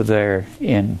 Look over there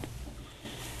in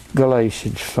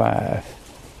Galatians 5.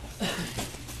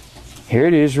 Here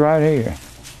it is right here.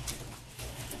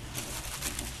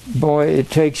 Boy, it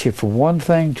takes you from one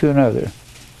thing to another.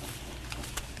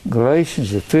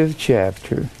 Galatians, the 5th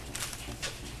chapter.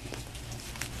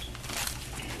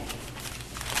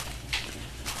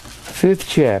 Fifth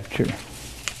chapter.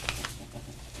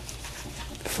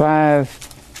 5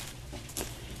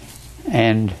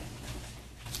 and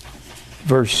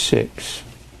verse 6.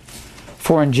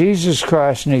 For in Jesus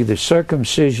Christ neither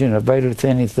circumcision availeth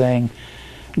anything,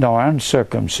 nor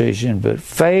uncircumcision, but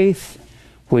faith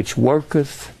which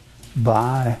worketh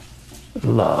by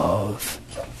love.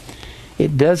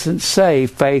 It doesn't say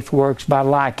faith works by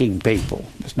liking people.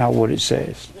 That's not what it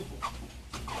says.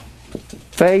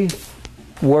 Faith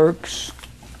works.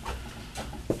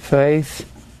 Faith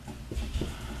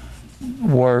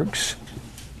works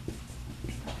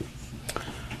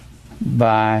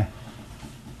by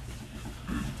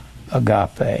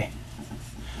agape.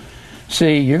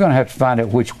 See, you're going to have to find out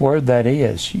which word that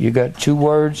is. You got two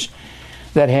words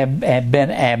that have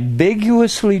been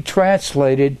ambiguously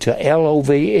translated to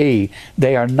L-O-V-E.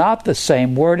 They are not the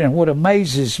same word, and what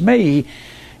amazes me,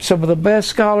 some of the best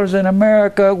scholars in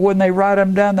America, when they write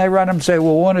them down, they write them and say,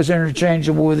 well, one is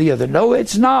interchangeable with the other. No,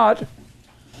 it's not.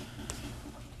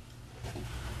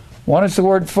 One is the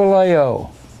word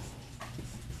phileo.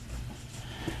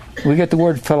 We get the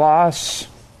word philos,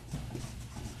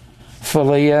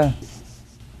 philia,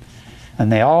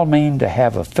 and they all mean to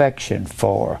have affection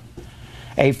for.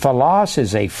 A philos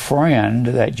is a friend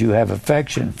that you have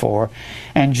affection for.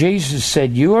 And Jesus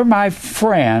said, you are my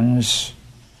friends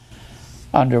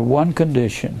under one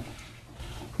condition.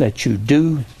 that you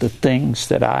do the things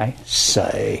that I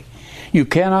say. You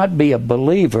cannot be a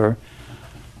believer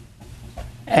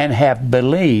and have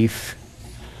belief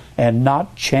and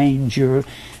not change your...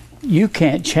 You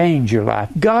can't change your life.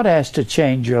 God has to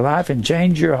change your life and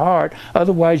change your heart.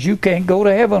 Otherwise, you can't go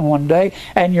to heaven one day,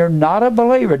 and you're not a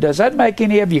believer. Does that make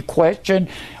any of you question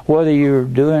whether you're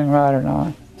doing right or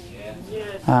not?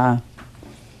 Yes.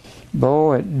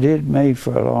 Boy, it did me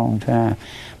for a long time.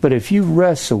 But if you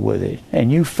wrestle with it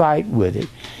and you fight with it,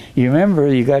 you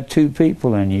remember you got two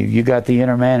people in you. You got the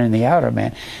inner man and the outer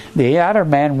man. The outer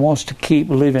man wants to keep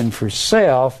living for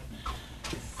self.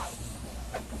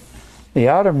 The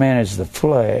outer man is the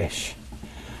flesh.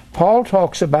 Paul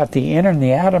talks about the inner and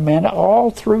the outer man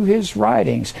all through his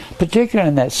writings, particularly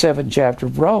in that 7th chapter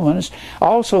of Romans,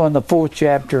 also in the 4th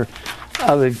chapter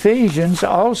of Ephesians,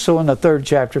 also in the 3rd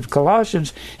chapter of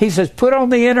Colossians. He says, put on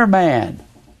the inner man.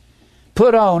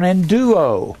 Put on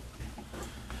enduo.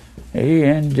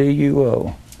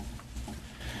 E-N-D-U-O.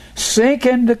 Sink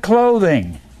into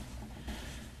clothing.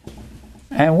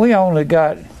 And we only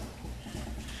got...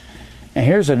 And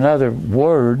here's another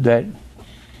word that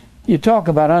you talk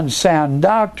about unsound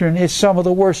doctrine. It's some of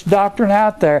the worst doctrine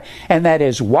out there, and that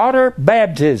is water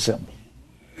baptism.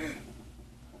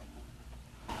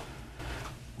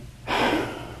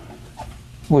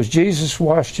 Was Jesus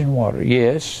washed in water?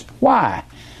 Yes. Why?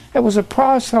 It was a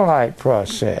proselyte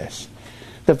process.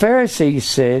 The Pharisees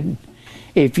said,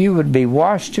 if you would be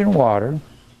washed in water,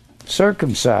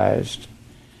 circumcised...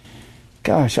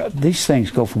 Gosh, these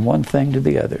things go from one thing to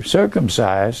the other.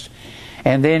 Circumcised,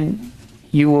 and then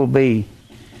you will be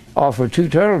offered 2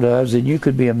 turtle doves, and you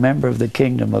could be a member of the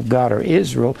kingdom of God or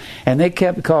Israel. And they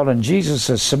kept calling Jesus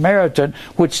a Samaritan,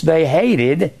 which they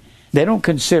hated. They don't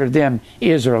consider them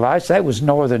Israelites. That was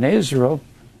northern Israel.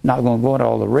 Not going to go into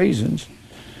all the reasons.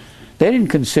 They didn't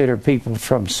consider people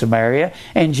from Samaria.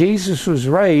 And Jesus was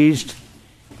raised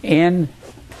in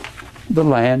the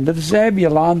land of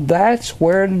Zebulun. That's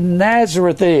where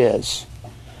Nazareth is.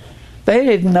 They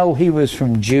didn't know he was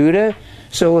from Judah.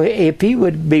 So if he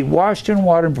would be washed in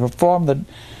water and perform the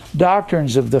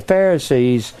doctrines of the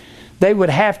Pharisees, they would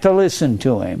have to listen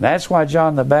to him. That's why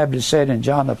John the Baptist said in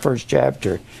John the 1st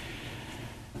chapter,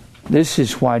 this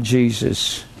is why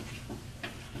Jesus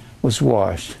was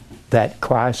washed, that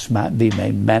Christ might be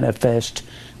made manifest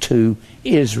to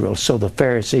Israel. So the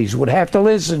Pharisees would have to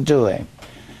listen to him.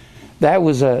 It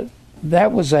was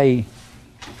a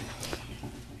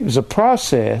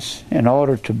process in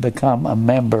order to become a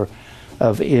member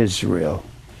of Israel.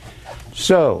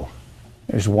 So,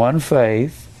 there's one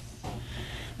faith,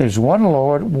 there's one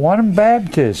Lord, one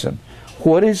baptism.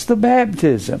 What is the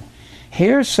baptism?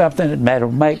 Here's something that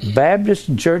will make Baptists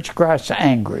and Church of Christ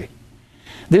angry.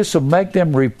 This will make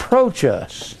them reproach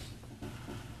us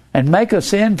and make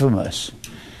us infamous.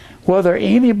 Whether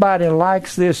anybody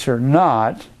likes this or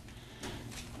not,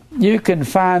 you can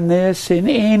find this in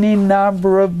any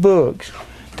number of books.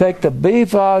 Take the B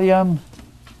volume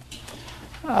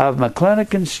of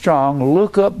McClintock and Strong,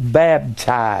 look up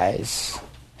baptize.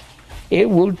 It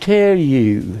will tell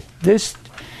you this.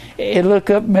 Look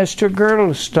up Mr.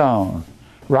 Girdlestone.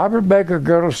 Robert Baker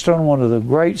Girdlestone, one of the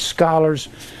great scholars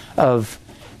of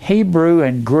Hebrew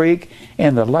and Greek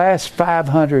in the last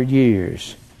 500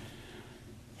 years.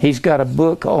 He's got a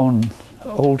book on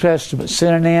Old Testament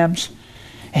synonyms.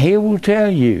 He will tell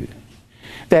you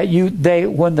that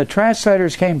when the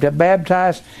translators came to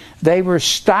baptize, they were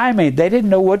stymied. They didn't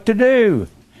know what to do.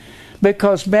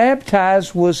 Because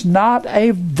baptize was not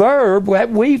a verb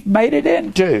that we've made it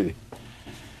into.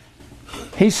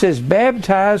 He says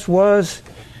baptize was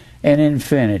an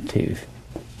infinitive.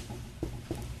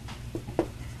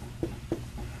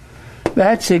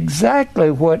 That's exactly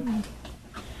what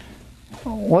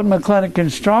McClintock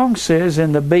and Strong says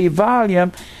in the B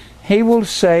volume. He will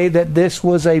say that this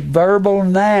was a verbal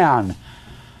noun.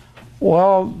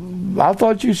 Well, I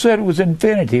thought you said it was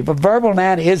infinitive. A verbal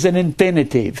noun is an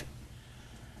infinitive.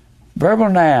 Verbal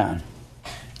noun.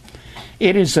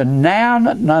 It is a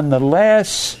noun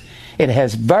nonetheless. It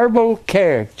has verbal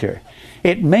character.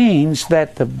 It means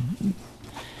that the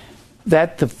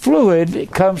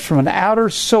fluid comes from an outer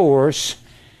source.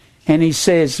 And he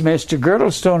says, Mr.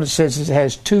 Girdlestone, it says it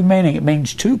has two meanings. It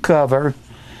means to cover.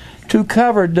 To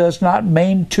cover does not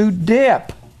mean to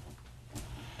dip.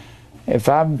 If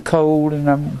I'm cold and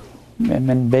I'm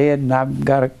in bed and I've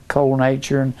got a cold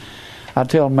nature and I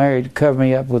tell Mary to cover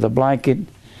me up with a blanket,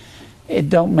 it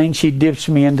don't mean she dips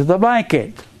me into the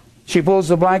blanket. She pulls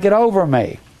the blanket over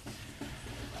me.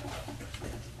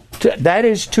 That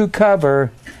is to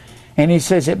cover, and he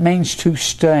says it means to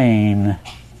stain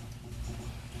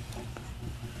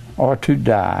or to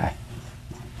dye.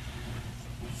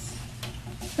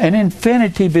 An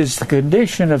infinitive is the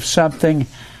condition of something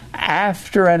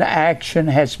after an action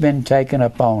has been taken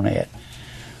upon it.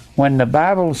 When the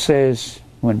Bible says,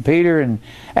 when Peter in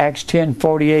Acts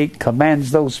 10:48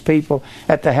 commands those people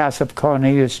at the house of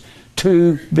Cornelius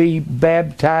to be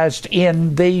baptized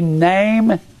in the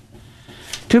name,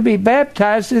 to be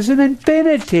baptized is an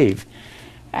infinitive.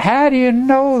 How do you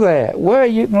know that? Well,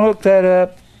 you can look that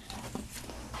up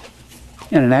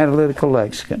in an analytical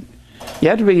lexicon. You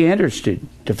have to be interested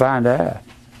to find out.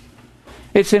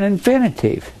 It's an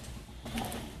infinitive.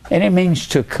 And it means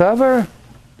to cover,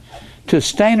 to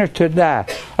stain, or to dye.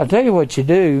 I'll tell you what you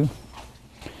do.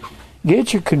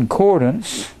 Get your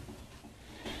concordance.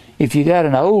 If you got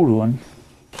an old one,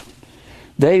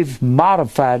 they've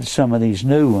modified some of these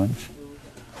new ones.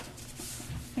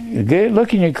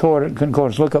 Look in your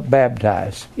concordance, look up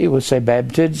baptize. It will say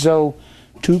baptizo,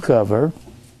 to cover.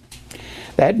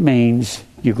 That means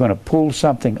you're going to pull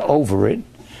something over it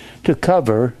to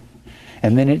cover,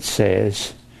 and then it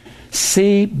says,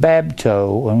 see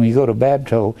bapto. When you go to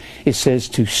bapto, it says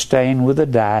to stain with a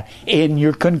dye in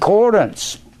your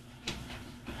concordance.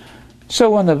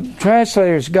 So when the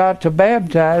translators got to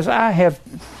baptize, I have,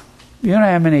 you know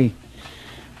how many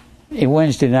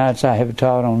Wednesday nights I have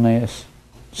taught on this?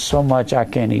 So much I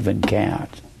can't even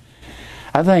count.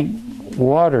 I think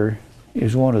water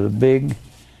is one of the big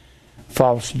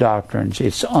false doctrines.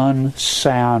 It's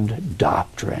unsound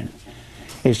doctrine.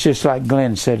 It's just like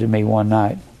Glenn said to me one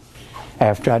night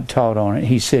after I taught on it.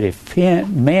 He said, if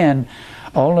men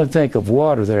only think of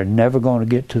water, they're never going to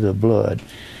get to the blood.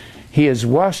 He has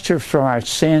washed us from our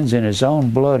sins in His own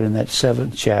blood in that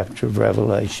 7th chapter of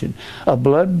Revelation. A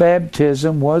blood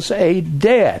baptism was a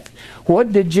death.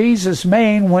 What did Jesus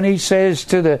mean when He says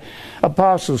to the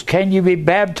apostles, can you be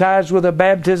baptized with the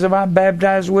baptism I'm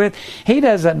baptized with? He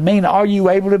doesn't mean, are you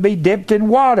able to be dipped in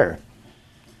water?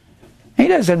 He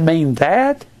doesn't mean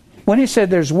that. When He said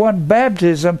there's one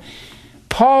baptism,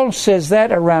 Paul says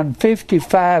that around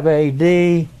 55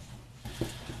 A.D.,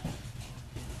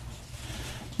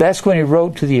 that's when he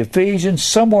wrote to the Ephesians,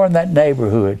 somewhere in that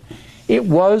neighborhood. It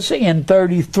was in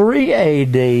 33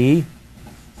 A.D.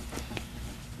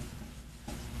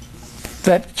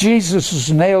 that Jesus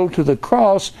was nailed to the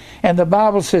cross, and the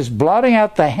Bible says, blotting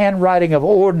out the handwriting of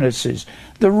ordinances,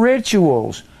 the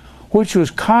rituals, which was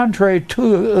contrary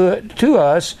to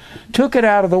us, took it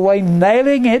out of the way,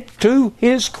 nailing it to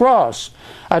His cross.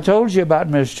 I told you about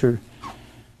Mr.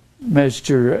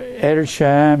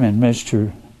 Edersheim and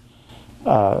Mr.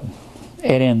 And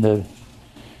in the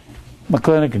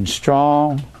McClintock and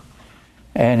Strong,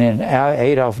 and in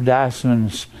Adolf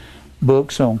Deisman's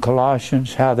books on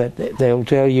Colossians, how that they'll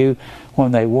tell you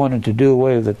when they wanted to do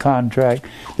away with the contract,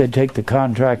 they'd take the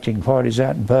contracting parties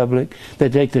out in public.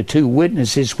 They'd take the two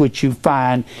witnesses, which you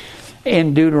find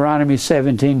in Deuteronomy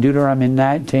 17, Deuteronomy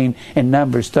 19, and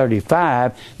Numbers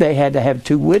 35. They had to have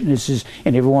two witnesses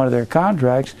in every one of their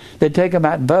contracts. They'd take them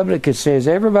out in public. It says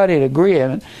everybody would agree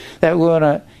that we're going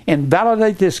to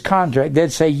invalidate this contract.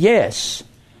 They'd say yes.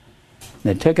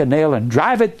 They'd take a nail and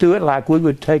drive it through it like we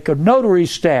would take a notary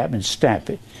stamp and stamp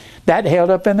it. That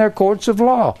held up in their courts of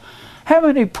law. How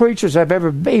many preachers have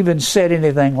ever even said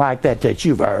anything like that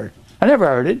you've heard? I never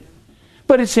heard it.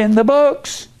 But it's in the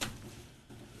books.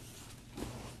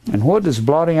 And what does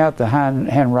blotting out the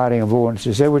handwriting of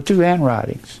ordinances? There were two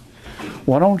handwritings.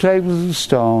 One on tables of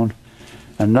stone,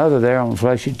 another there on the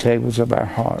fleshy tables of our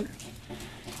heart.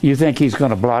 You think He's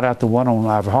going to blot out the one on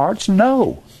our hearts?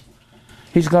 No.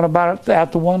 He's going to blot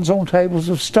out the ones on tables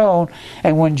of stone.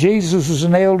 And when Jesus was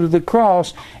nailed to the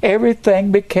cross,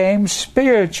 everything became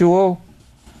spiritual,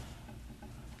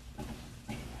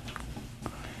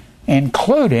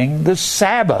 including the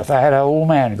Sabbath. I had an old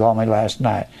man call me last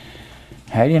night.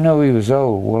 How do you know he was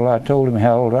old? Well, I told him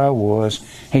how old I was.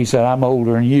 He said, I'm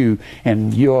older than you,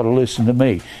 and you ought to listen to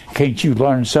me. Can't you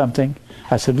learn something?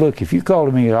 I said, look, if you call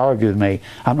to me to argue with me,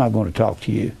 I'm not going to talk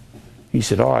to you. He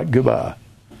said, all right, goodbye.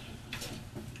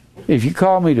 If you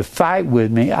call me to fight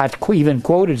with me, I even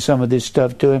quoted some of this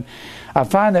stuff to him. I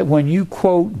find that when you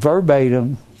quote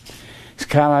verbatim, it's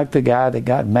kind of like the guy that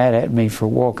got mad at me for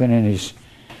walking in his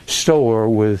store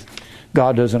with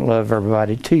God Doesn't Love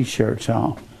Everybody t-shirts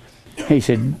on. He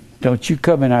said, don't you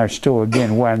come in our store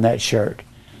again wearing that shirt.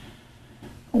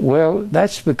 Well,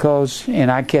 that's because,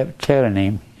 and I kept telling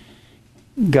him,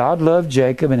 God loved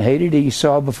Jacob and hated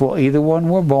Esau before either one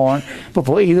were born,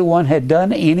 before either one had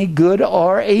done any good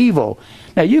or evil.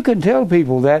 Now, you can tell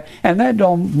people that, and that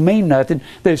don't mean nothing.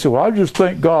 They say, well, I just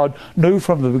think God knew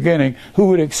from the beginning who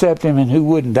would accept Him and who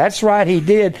wouldn't. That's right, He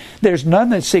did. There's none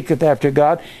that seeketh after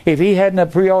God. If He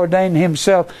hadn't preordained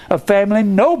Himself a family,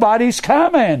 nobody's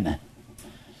coming.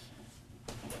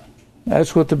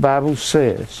 That's what the Bible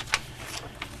says.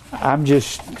 I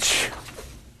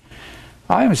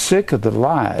am sick of the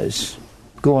lies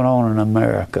going on in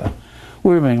America.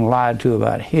 We're being lied to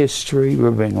about history.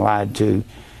 We're being lied to.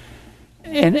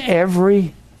 And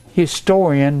every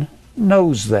historian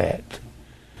knows that.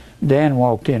 Dan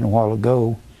walked in a while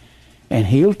ago, and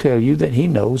he'll tell you that he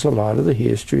knows a lot of the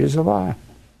history is a lie.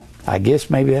 I guess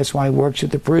maybe that's why he works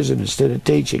at the prison instead of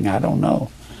teaching. I don't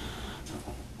know.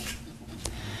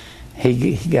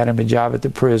 He got him a job at the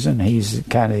prison. He's a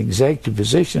kind of executive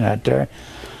position out there.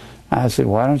 I said,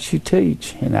 why don't you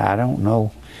teach? And I don't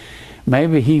know.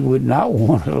 Maybe he would not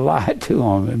want to lie to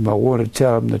him, but want to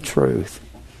tell him the truth.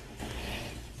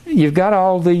 You've got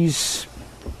all these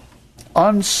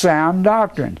unsound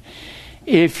doctrines.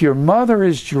 If your mother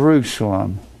is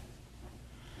Jerusalem,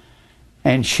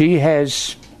 and she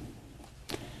has,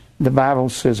 the Bible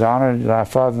says, honor thy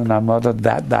father and thy mother,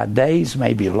 that thy days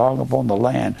may be long upon the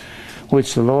land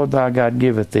which the Lord thy God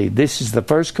giveth thee. This is the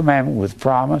first commandment with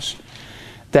promise,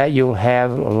 that you'll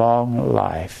have a long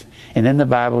life. And then the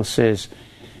Bible says,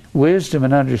 wisdom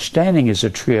and understanding is a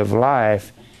tree of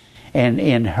life, and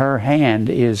in her hand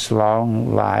is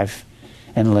long life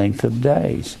and length of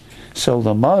days. So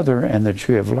the mother and the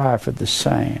tree of life are the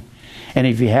same. And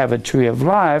if you have a tree of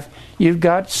life, you've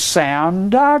got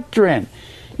sound doctrine.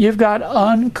 You've got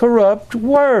uncorrupt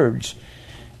words.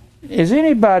 Is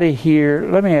anybody here,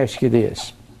 let me ask you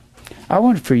this. I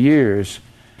was for years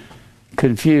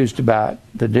confused about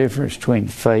the difference between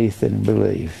faith and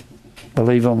belief.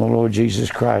 Believe on the Lord Jesus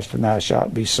Christ and thou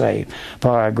shalt be saved. For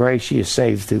our grace you is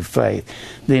saved through faith.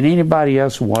 Then anybody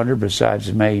else wonder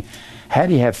besides me, how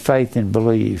do you have faith and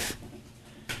believe?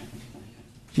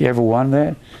 You ever wonder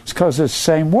that? It's because it's the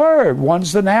same word.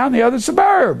 One's the noun, the other's the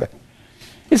verb.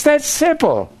 It's that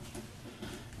simple.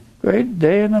 Great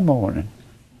day in the morning.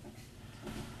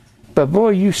 But boy,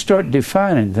 you start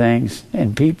defining things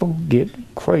and people get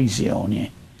crazy on you,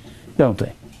 don't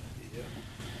they?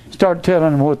 Start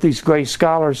telling them what these great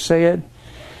scholars said.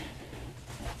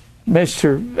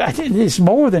 It's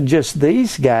more than just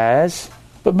these guys,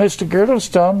 but Mr.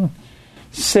 Girdlestone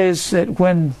says that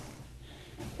when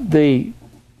the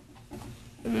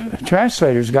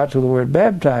translators got to the word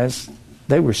baptized,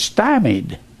 they were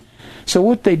stymied. So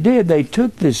what they did, they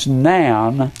took this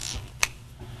noun,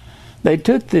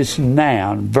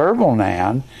 verbal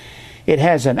noun. It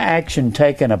has an action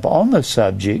taken up on the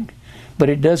subject, but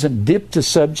it doesn't dip the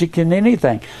subject in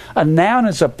anything. A noun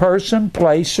is a person,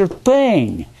 place, or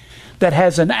thing that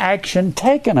has an action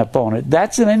taken upon it.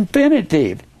 That's an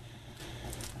infinitive.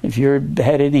 If you've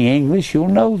had any English, you'll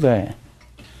know that.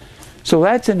 So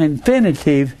that's an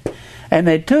infinitive, and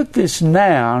they took this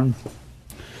noun,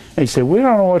 they said, we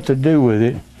don't know what to do with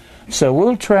it, so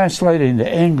we'll translate it into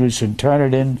English and turn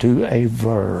it into a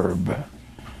verb,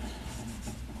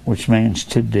 which means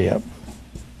to dip.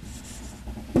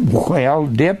 Well,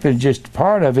 dip is just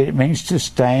part of it. It means to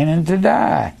stain and to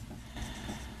dye.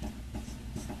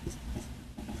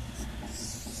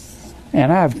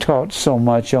 And I've taught so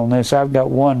much on this. I've got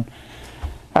one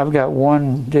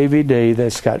DVD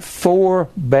that's got 4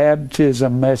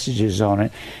 baptism messages on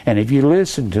it. And if you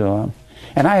listen to them,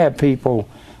 and I have people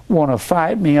want to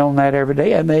fight me on that every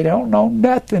day, and they don't know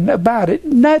nothing about it.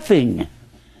 Nothing.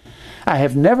 I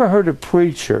have never heard a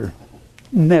preacher,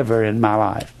 never in my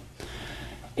life,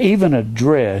 even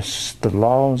address the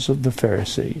laws of the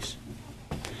Pharisees.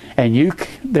 And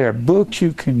there are books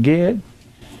you can get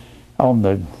on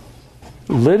the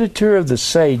literature of the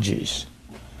sages.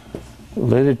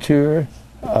 Literature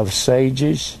of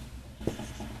Sages,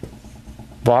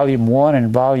 Volume 1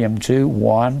 and Volume 2,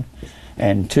 1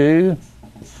 and 2.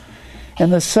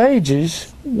 And the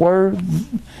sages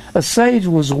a sage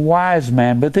was a wise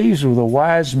man, but these were the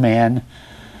wise men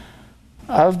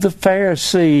of the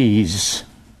Pharisees,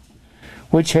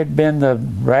 which had been the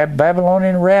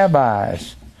Babylonian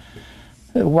rabbis,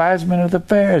 the wise men of the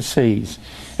Pharisees.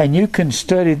 And you can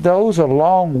study those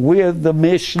along with the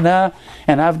Mishnah.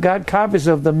 And I've got copies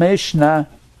of the Mishnah.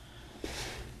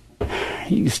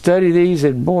 You can study these,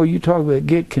 and boy, you talk about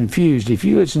get confused. If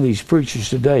you listen to these preachers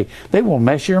today, they will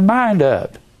mess your mind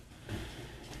up.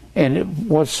 And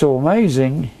what's so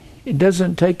amazing, it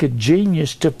doesn't take a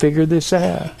genius to figure this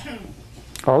out.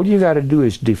 All you got to do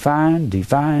is define.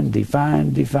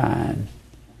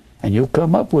 And you'll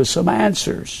come up with some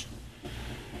answers.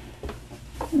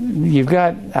 I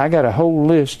got a whole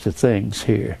list of things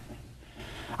here.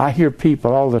 I hear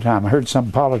people all the time. I heard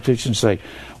some politicians say,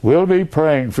 we'll be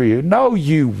praying for you. No,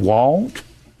 you won't.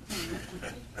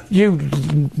 You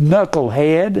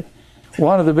knucklehead.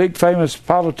 One of the big famous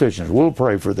politicians, we'll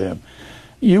pray for them.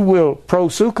 You will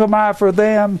proseuchomai for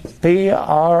them,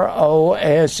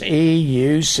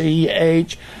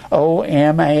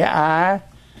 proseuchomai.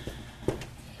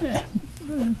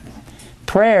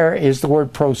 Prayer is the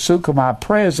word proseuchomai.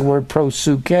 Prayer is the word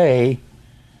proseuche.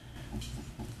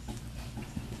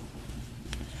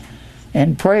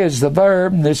 And pray is the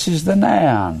verb, and this is the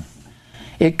noun.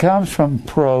 It comes from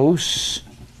pros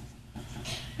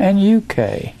and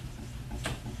euche.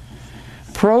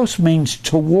 Pros means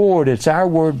toward. It's our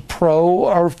word pro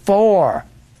or for.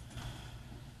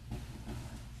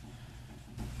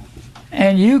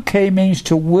 And euche means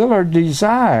to will or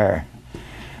desire.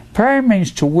 Prayer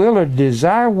means to will or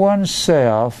desire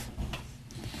oneself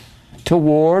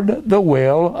toward the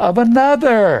will of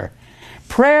another.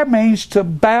 Prayer means to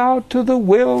bow to the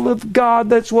will of God.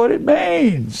 That's what it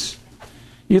means.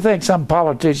 You think some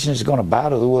politician is going to bow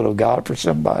to the will of God for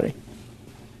somebody?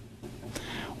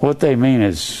 What they mean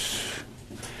is,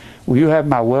 well, you have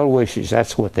my well wishes.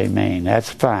 That's what they mean. That's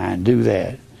fine. Do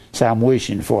that. Say, I'm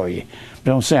wishing for you.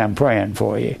 Don't say I'm praying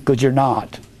for you, because you're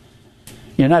not.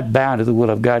 You're not bound to the will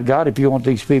of God. God, if you want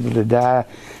these people to die,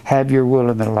 have your will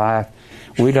in their life.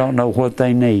 We don't know what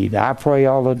they need. I pray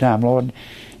all the time, Lord,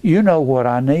 you know what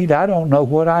I need. I don't know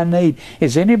what I need.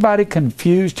 Is anybody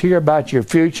confused here about your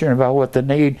future and about what the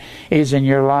need is in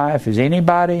your life? Is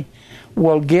anybody?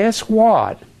 Well, guess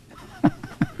what?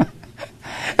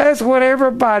 That's what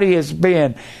everybody has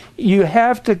been. You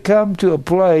have to come to a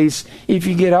place, if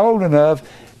you get old enough,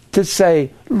 to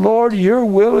say, Lord, your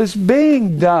will is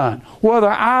being done, whether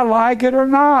I like it or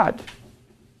not.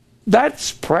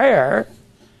 That's prayer.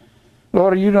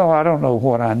 Lord, you know I don't know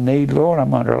what I need. Lord,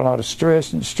 I'm under a lot of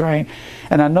stress and strain.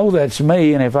 And I know that's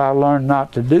me, and if I learn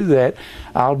not to do that,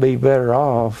 I'll be better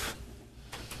off.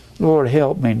 Lord,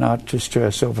 help me not to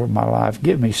stress over my life.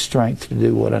 Give me strength to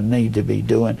do what I need to be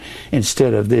doing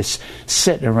instead of this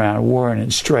sitting around worrying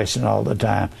and stressing all the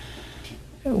time.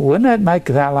 Wouldn't that make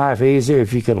that life easier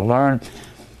if you could learn?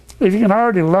 If you can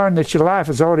already learn that your life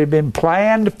has already been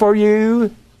planned for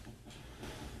you?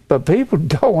 But people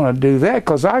don't want to do that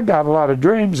because I got a lot of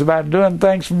dreams about doing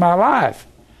things for my life.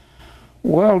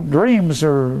 Well, dreams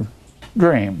are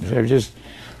dreams. They're just,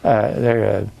 they're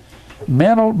a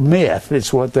mental myth.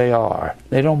 It's what they are.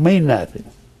 They don't mean nothing.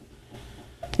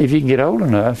 If you can get old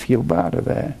enough, you'll bow to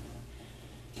that.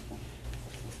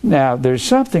 Now, there's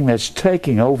something that's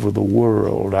taking over the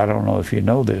world. I don't know if you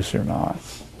know this or not.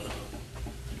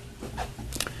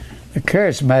 The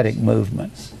charismatic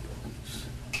movement.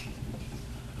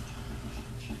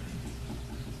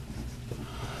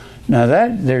 Now,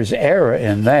 there's error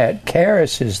in that.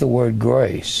 Charis is the word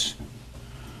grace.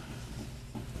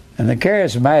 And the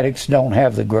charismatics don't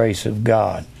have the grace of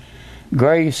God.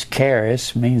 Grace,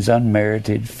 charis, means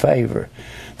unmerited favor.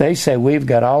 They say we've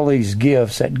got all these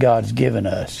gifts that God's given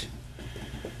us.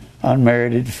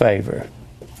 Unmerited favor.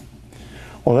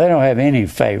 Well, they don't have any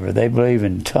favor. They believe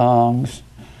in tongues.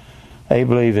 They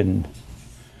believe in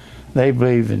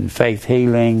faith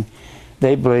healing.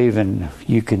 They believe in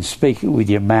you can speak it with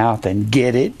your mouth and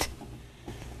get it.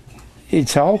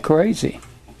 It's all crazy.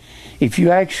 If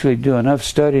you actually do enough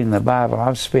studying the Bible,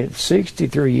 I've spent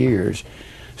 63 years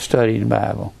studying the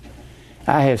Bible.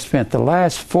 I have spent the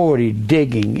last 40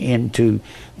 digging into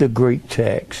the Greek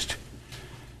text.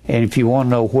 And if you want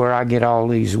to know where I get all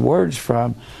these words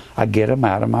from, I get them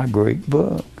out of my Greek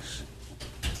books.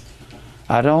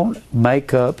 I don't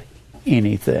make up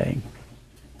anything.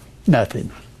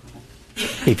 Nothing.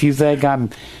 If you think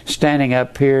I'm standing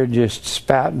up here just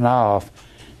spouting off,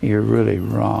 you're really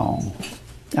wrong.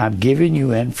 I'm giving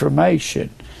you information,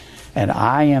 and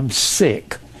I am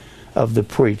sick of the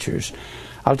preachers.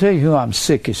 I'll tell you who I'm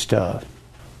sickest of.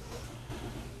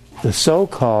 The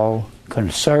so-called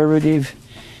conservative,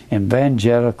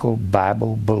 evangelical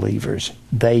Bible believers.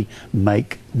 They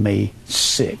make me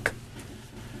sick.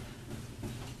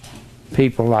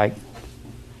 People like,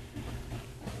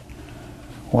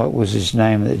 what was his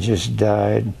name that just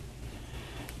died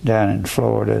down in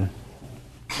Florida?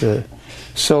 The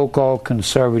so-called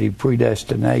conservative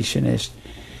predestinationist.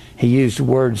 He used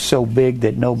words so big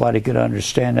that nobody could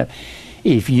understand it.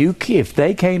 If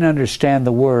they can't understand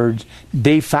the words,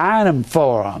 define them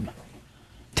for them.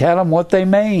 Tell them what they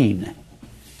mean.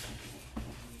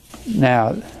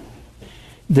 Now,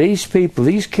 these people,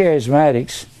 these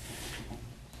charismatics,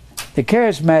 the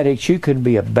charismatics, you can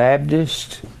be a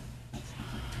Baptist,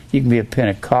 you can be a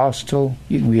Pentecostal,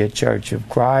 you can be a Church of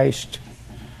Christ,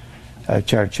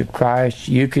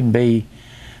 you can be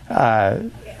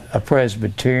a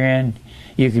Presbyterian,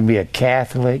 you can be a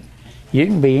Catholic, you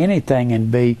can be anything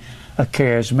and be a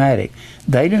charismatic.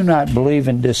 They do not believe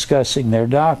in discussing their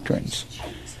doctrines.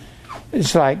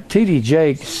 It's like T.D.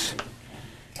 Jakes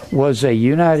was a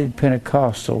United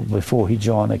Pentecostal before he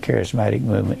joined the charismatic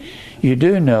movement. You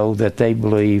do know that they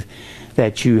believe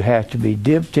that you have to be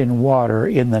dipped in water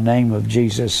in the name of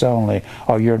Jesus only,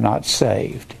 or you're not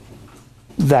saved.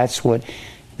 That's what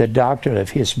the doctrine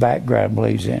of his background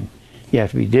believes in. You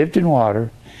have to be dipped in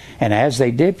water, and as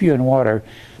they dip you in water,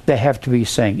 they have to be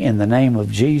saying, in the name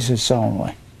of Jesus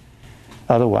only.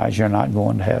 Otherwise, you're not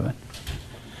going to heaven.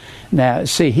 Now,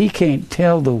 see, he can't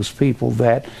tell those people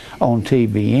that on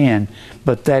TBN,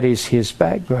 but that is his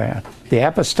background. The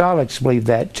apostolics believe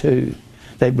that too.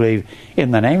 They believe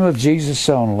in the name of Jesus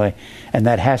only, and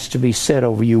that has to be said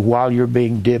over you while you're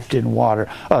being dipped in water.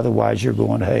 Otherwise, you're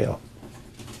going to hell.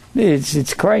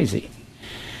 It's crazy.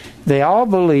 They all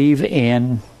believe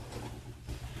in...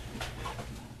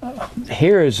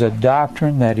 here is a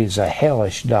doctrine that is a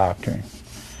hellish doctrine.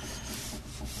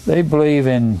 They believe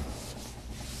in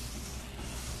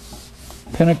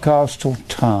Pentecostal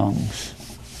tongues.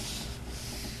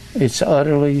 It's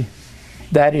utterly...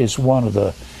 that is one of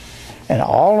the... and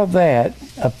all of that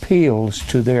appeals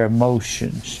to their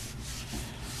emotions.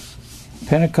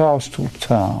 Pentecostal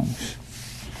tongues.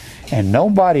 And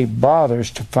nobody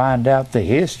bothers to find out the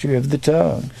history of the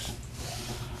tongues.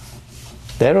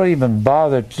 They don't even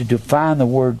bother to define the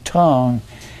word tongue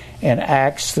in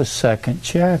Acts, the 2nd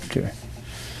chapter.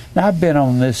 Now, I've been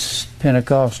on this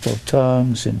Pentecostal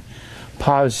tongues and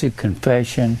positive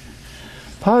confession.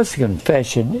 Positive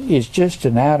confession is just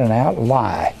an out-and-out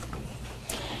lie.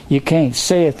 You can't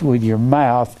say it with your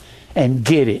mouth and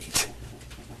get it.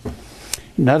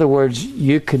 In other words,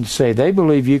 you can say, they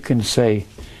believe you can say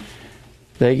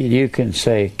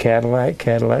Cadillac,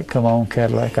 Cadillac, come on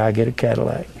Cadillac, I get a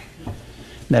Cadillac.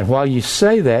 Now while you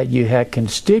say that, you can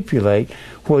stipulate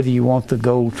whether you want the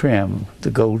gold trim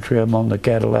on the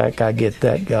Cadillac. I get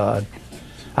that, God.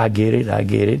 I get it.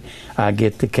 I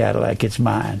get the Cadillac. It's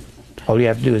mine. All you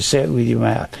have to do is say it with your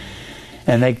mouth.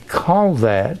 And they call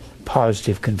that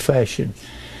positive confession.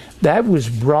 That was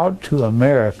brought to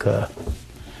America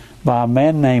by a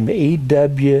man named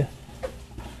E.W.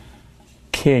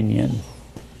 Kenyon.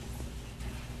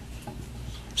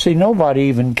 See, nobody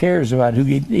even cares about who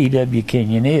E.W.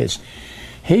 Kenyon is.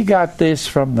 He got this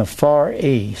from the Far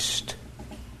East.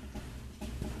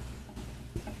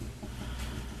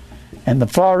 And the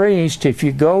Far East, if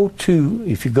you go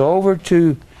over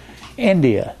to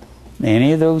India,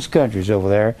 any of those countries over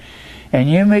there, and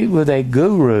you meet with a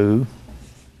guru,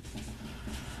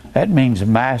 that means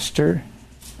master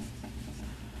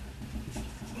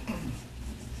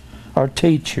or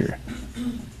teacher.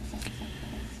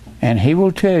 And he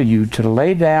will tell you to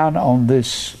lay down on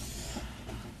this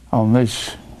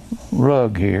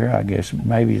rug here. I guess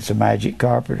maybe it's a magic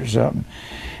carpet or something.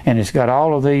 And it's got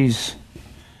all of these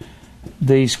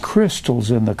crystals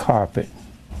in the carpet.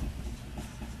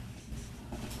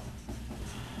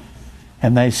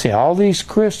 And they say all these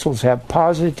crystals have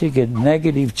positive and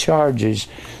negative charges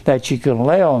that you can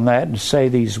lay on that and say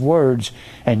these words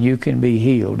and you can be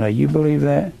healed. Now, you believe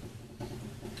that?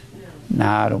 No,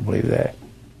 I don't believe that.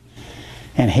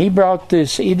 And he brought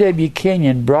this, E.W.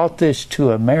 Kenyon brought this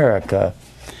to America,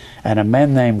 and a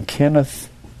man named Kenneth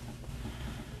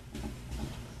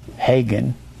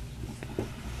Hagin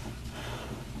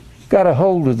got a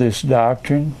hold of this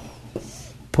doctrine,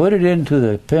 put it into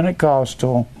the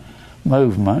Pentecostal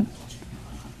movement,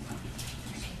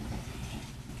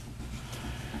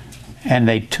 and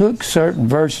they took certain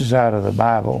verses out of the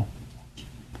Bible,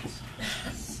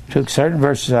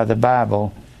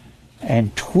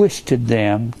 and twisted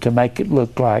them to make it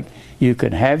look like you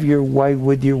can have your way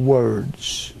with your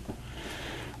words.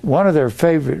 One of their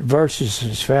favorite verses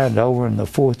is found over in the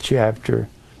 4th chapter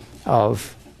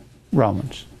of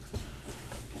Romans.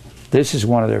 This is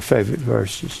one of their favorite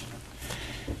verses.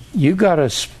 You got to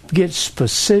get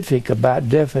specific about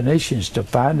definitions to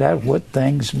find out what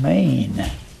things mean.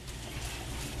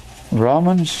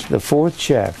 Romans, the 4th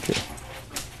chapter.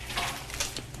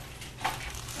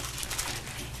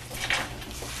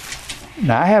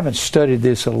 Now, I haven't studied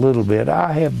this a little bit.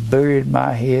 I have buried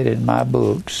my head in my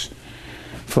books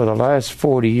for the last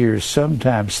 40 years,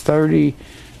 sometimes 30,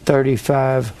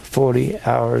 35, 40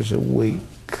 hours a week.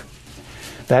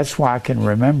 That's why I can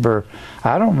remember.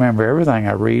 I don't remember everything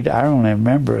I read. I only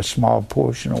remember a small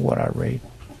portion of what I read.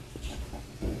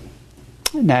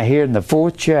 Now, here in the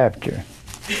 4th chapter,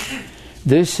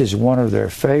 this is one of their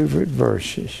favorite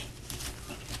verses.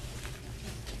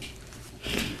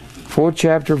 4th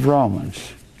chapter of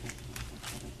Romans.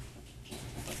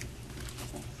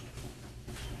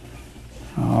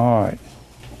 All right.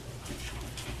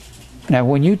 Now,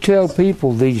 when you tell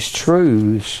people these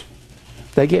truths,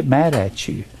 they get mad at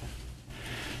you.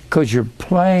 because you're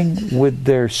playing with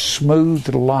their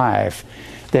smooth life.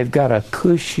 They've got a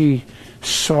cushy,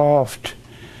 soft,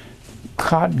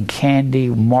 cotton candy,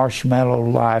 marshmallow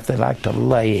life they like to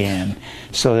lay in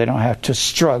so they don't have to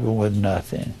struggle with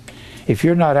nothing. If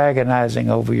you're not agonizing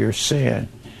over your sin,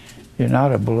 you're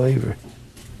not a believer.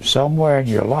 Somewhere in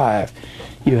your life,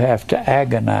 you have to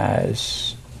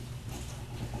agonize.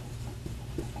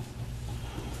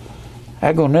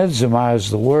 Agonizomai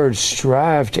is the word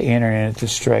strive to enter in at the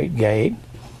straight gate.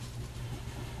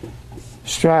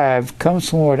 Strive comes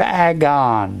from the word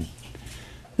agon.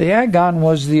 The agon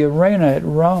was the arena at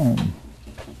Rome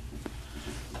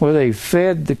where they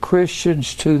fed the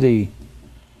Christians to the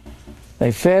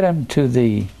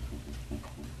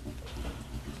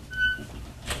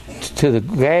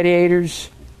gladiators,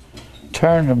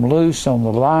 turned them loose on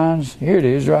the lions. Here it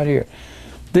is right here.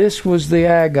 This was the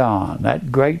agon, that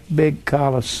great big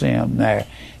coliseum there.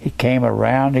 It came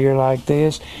around here like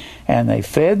this, and they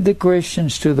fed the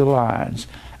Christians to the lions.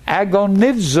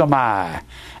 Agonizomai.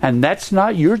 And that's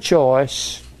not your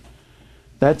choice.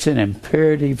 That's an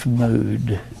imperative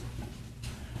mood.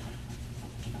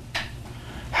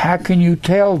 How can you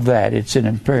tell that it's an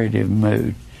imperative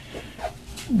mood?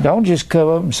 Don't just come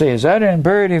up and say, is that an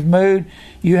imperative mood?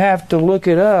 You have to look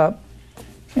it up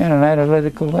in an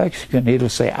analytical lexicon. It'll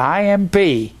say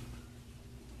IMP.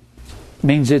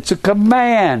 Means it's a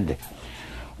command.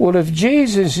 Well, if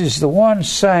Jesus is the one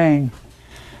saying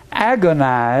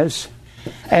agonize,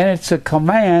 and it's a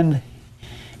command,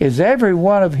 is every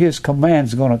one of his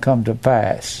commands going to come to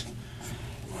pass?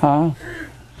 Huh?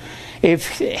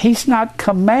 If he's not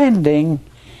commanding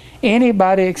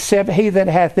anybody except he that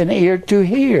hath an ear to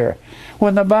hear.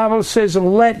 When the Bible says,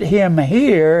 let him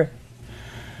hear,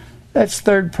 that's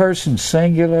third person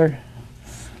singular.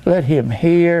 Let him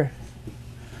hear.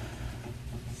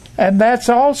 And that's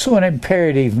also an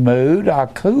imperative mood,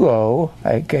 akuo,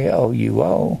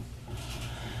 A-K-O-U-O.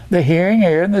 The hearing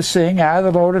ear and the seeing eye,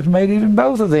 the Lord has made even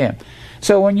both of them.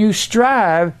 So when you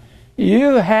strive,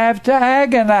 you have to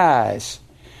agonize.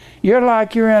 You're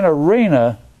like you're in an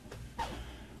arena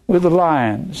with the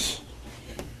lions.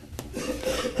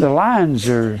 The lions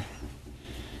are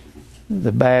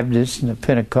the Baptists and the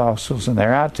Pentecostals, and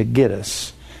they're out to get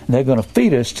us. And they're going to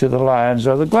feed us to the lions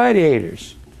or the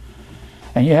gladiators.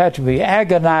 And you have to be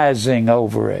agonizing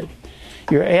over it.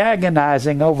 You're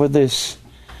agonizing over this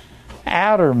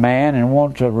outer man and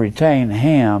want to retain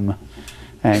him,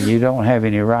 and you don't have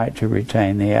any right to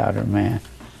retain the outer man.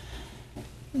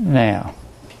 Now,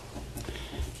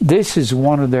 this is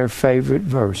one of their favorite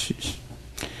verses.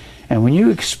 And when you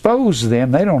expose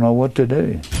them, they don't know what to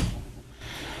do.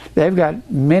 They've got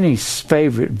many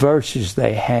favorite verses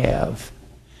they have.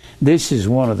 This is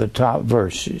one of the top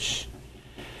verses.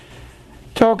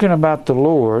 Talking about the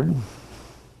Lord,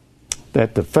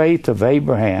 that the faith of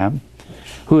Abraham,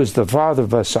 who is the father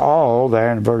of us all,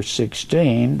 there in verse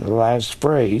 16, the last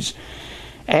phrase,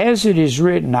 as it is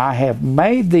written, I have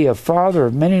made thee a father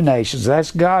of many nations.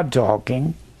 That's God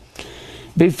talking.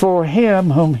 Before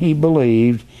him whom he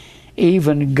believed,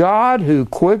 even God who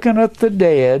quickeneth the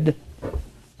dead.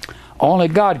 Only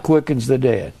God quickens the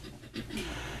dead.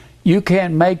 You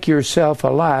can't make yourself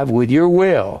alive with your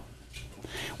will.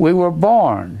 We were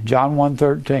born, John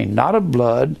 1:13, not of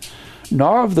blood,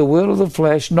 nor of the will of the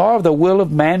flesh, nor of the will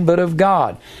of man, but of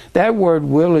God. That word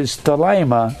will is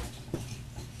thelema.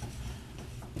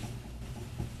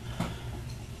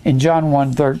 In John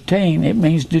 1:13, it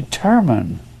means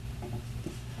determine.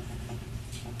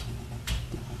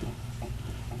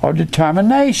 Or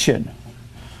determination.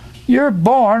 You're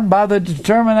born by the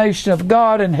determination of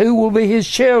God and who will be his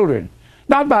children.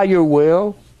 Not by your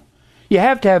will. You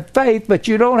have to have faith, but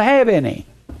you don't have any.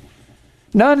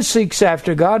 None seeks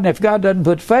after God, and if God doesn't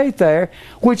put faith there,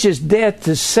 which is death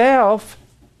to self,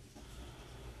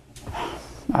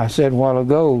 I said a while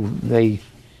ago, they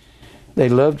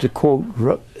love to quote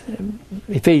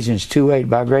Ephesians 2:8,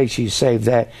 by grace you saved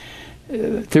that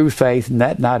through faith, and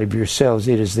that not of yourselves,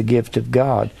 it is the gift of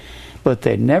God. But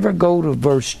they never go to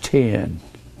verse 10.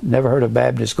 Never heard a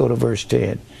Baptist go to verse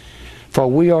 10. For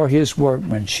we are his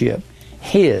workmanship.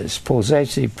 His,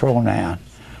 possessive pronoun.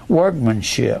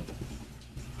 Workmanship.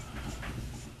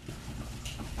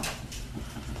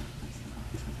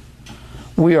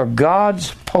 We are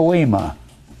God's poema.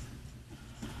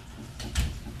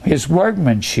 His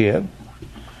workmanship.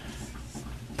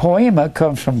 Poema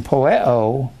comes from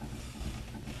poeo.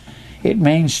 It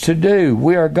means to do.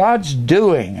 We are God's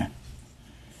doing.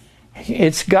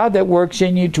 It's God that works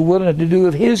in you to will and to do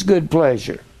of his good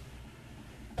pleasure.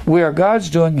 We are God's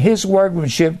doing, his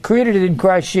workmanship, created in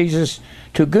Christ Jesus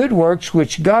to good works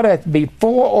which God hath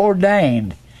before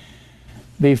ordained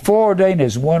Before ordained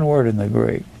is one word in the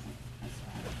Greek.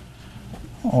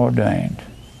 Ordained.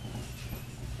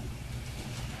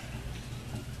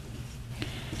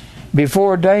 Before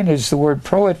ordained is the word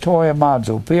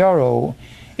proetoimazo. P-R-O-E-T-O-I-M-A-Z-O.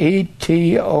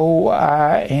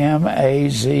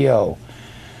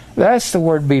 That's the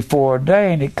word before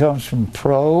ordained. It comes from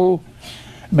pro,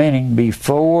 meaning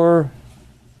before.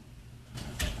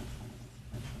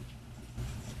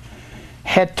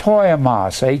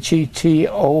 Hetoimas, H-E-T-O-I-M-A-S,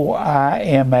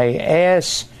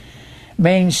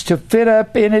 means to fit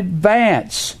up in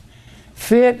advance.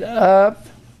 Fit up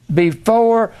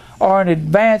before or in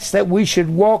advance that we should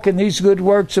walk in these good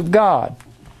works of God.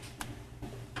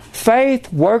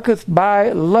 Faith worketh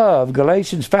by love,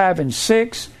 Galatians 5 and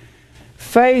 6.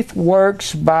 Faith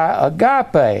works by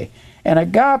agape, and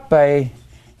agape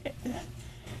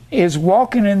is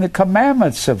walking in the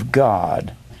commandments of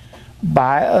God.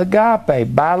 By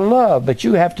agape, by love. But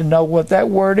you have to know what that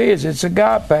word is. It's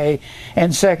agape.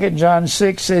 And 2 John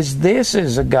 6 says this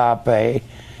is agape.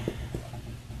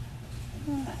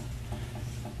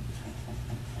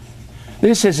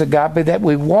 This is agape, that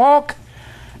we walk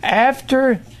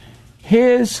after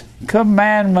His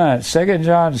commandments. 2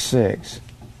 John 6.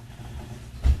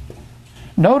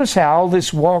 Notice how all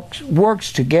this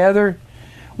works together.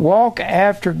 Walk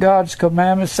after God's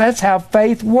commandments. That's how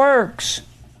faith works.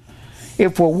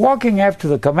 If we're walking after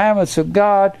the commandments of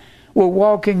God, we're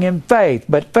walking in faith.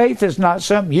 But faith is not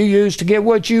something you use to get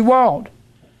what you want.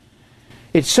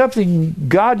 It's something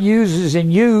God uses in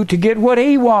you to get what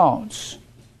He wants.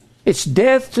 It's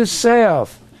death to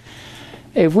self.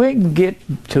 If we can get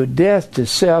to death to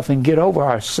self and get over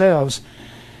ourselves,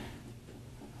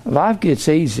 life gets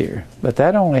easier. But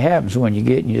that only happens when you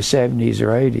get in your 70s or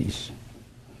 80s.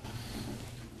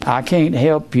 I can't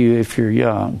help you if you're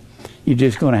young. You're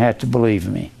just going to have to believe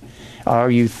me.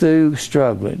 Are you through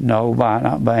struggling? No,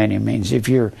 not by any means. If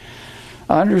you're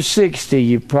under 60,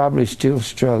 you're probably still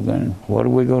struggling. What are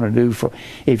we going to do for...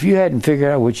 If you hadn't figured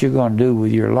out what you're going to do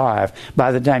with your life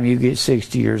by the time you get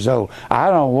 60 years old, I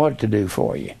don't know what to do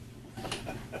for you.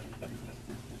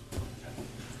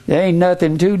 There ain't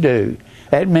nothing to do.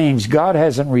 That means God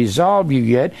hasn't resolved you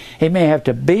yet. He may have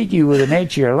to beat you with an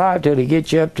inch of your life till He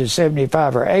gets you up to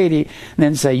 75 or 80 and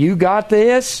then say, you got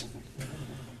this?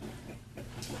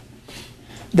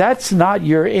 That's not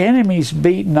your enemies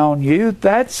beating on you.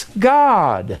 That's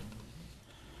God.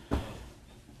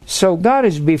 So God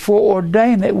is before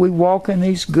ordained that we walk in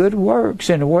these good works.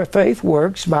 And faith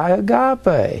works by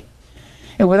agape.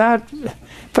 And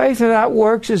faith without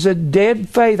works is a dead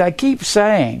faith. I keep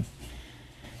saying,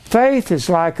 faith is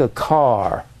like a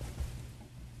car.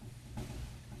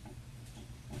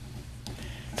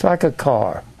 It's like a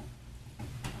car.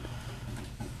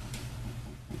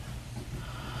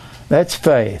 That's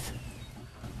faith.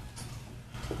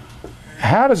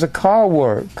 How does a car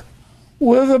work?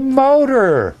 With a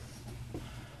motor.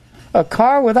 A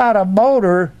car without a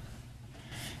motor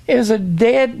is a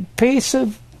dead piece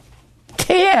of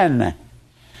tin.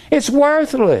 It's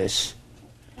worthless.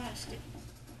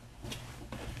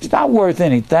 It's not worth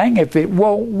anything if it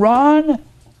won't run.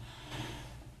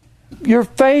 Your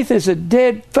faith is a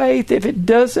dead faith if it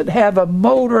doesn't have a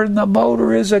motor, and the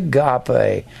motor is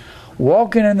agape.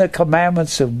 Walking in the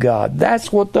commandments of God.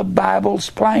 That's what the Bible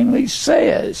plainly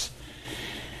says.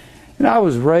 And I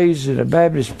was raised in a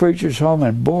Baptist preacher's home,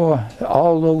 and boy,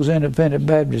 all those independent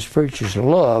Baptist preachers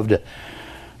loved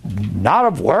not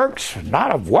of works,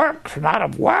 not of works, not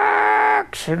of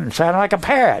works, and it sounded like a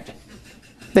parrot.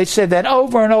 They said that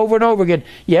over and over and over again.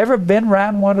 You ever been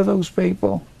around one of those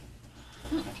people?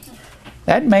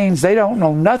 That means they don't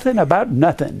know nothing about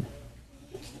nothing.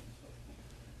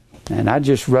 And I'd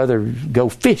just rather go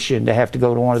fishing to have to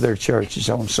go to one of their churches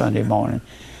on Sunday morning.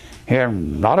 Here,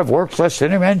 not of works, lest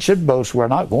any man should boast. We're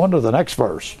not going to the next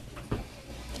verse.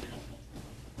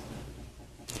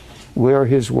 We are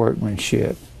His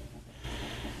workmanship.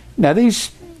 Now,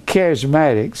 these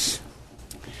charismatics,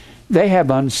 they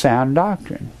have unsound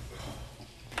doctrine.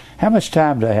 How much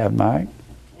time do I have, Mike?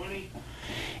 20.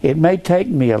 It may take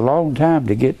me a long time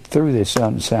to get through this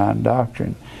unsound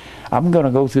doctrine. I'm going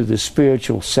to go through the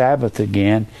spiritual Sabbath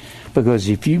again, because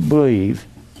if you believe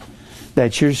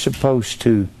that you're supposed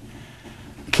to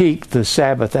keep the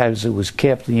Sabbath as it was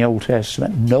kept in the Old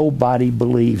Testament, nobody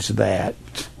believes that.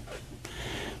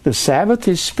 The Sabbath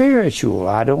is spiritual.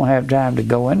 I don't have time to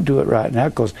go into it right now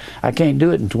because I can't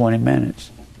do it in 20 minutes.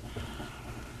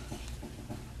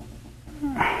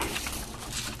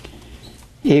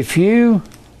 If you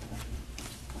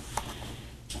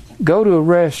go to a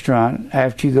restaurant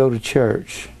after you go to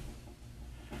church,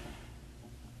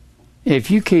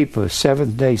 if you keep a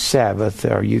seventh-day Sabbath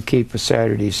or you keep a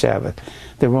Saturday Sabbath,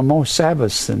 There were more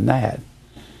Sabbaths than that.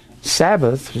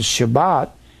 Sabbath,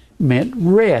 Shabbat, meant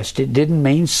rest. It didn't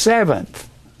mean seventh.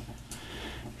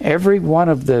 Every one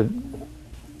of the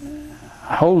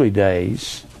holy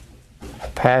days,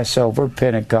 Passover,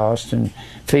 Pentecost, and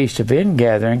Feast of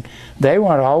Ingathering, they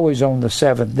weren't always on the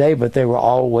seventh day, but they were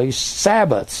always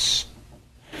Sabbaths.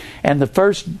 And the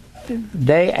first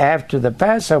day after the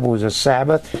Passover was a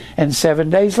Sabbath, and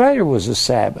 7 days later was a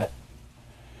Sabbath.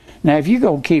 Now, if you're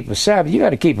going to keep a Sabbath, you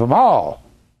got to keep them all.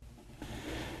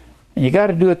 And you got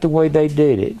to do it the way they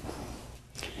did it.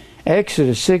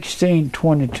 Exodus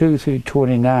 16:22 through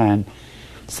 29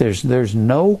 says there's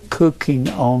no cooking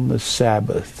on the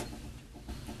Sabbath.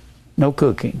 No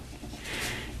cooking.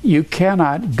 You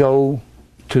cannot go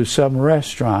to some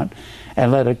restaurant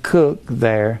and let a cook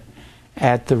there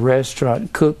at the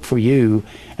restaurant cook for you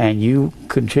and you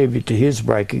contribute to his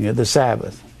breaking of the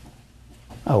Sabbath.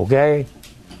 Okay?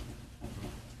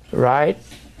 Right?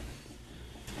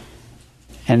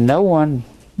 And no one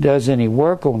does any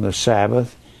work on the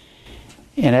Sabbath.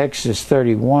 In Exodus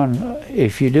 31,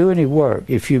 if you do any work,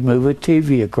 if you move a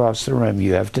TV across the room,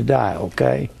 you have to die,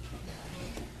 okay?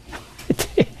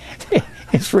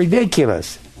 It's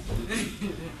ridiculous.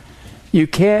 You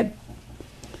can't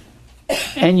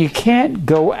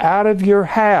go out of your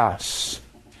house.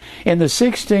 In the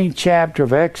 16th chapter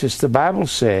of Exodus, the Bible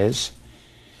says,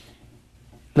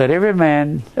 let every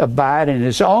man abide in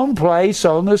his own place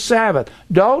on the Sabbath.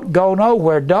 Don't go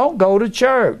nowhere. Don't go to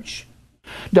church.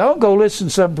 Don't go listen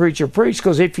to some preacher preach,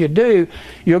 because if you do,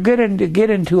 you'll get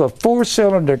into a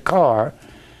 4-cylinder car.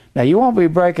 Now, you won't be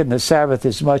breaking the Sabbath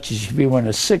as much as you'd be in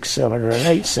a 6-cylinder or an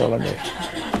 8-cylinder.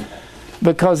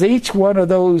 Because each one of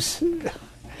those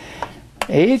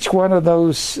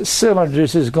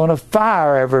cylinders is going to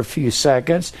fire every few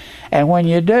seconds. And when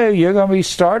you do, you're going to be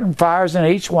starting fires in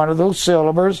each one of those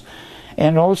cylinders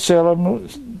and those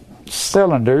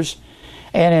cylinders.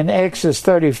 And in Exodus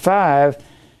 35,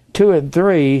 2 and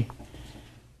 3,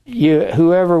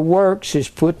 whoever works is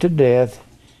put to death,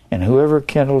 and whoever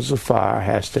kindles a fire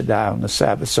has to die on the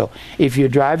Sabbath. So if you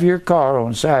drive your car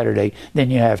on Saturday, then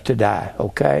you have to die,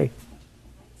 okay?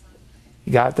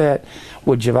 You got that?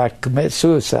 Would you like to commit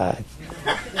suicide?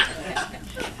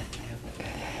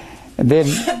 And then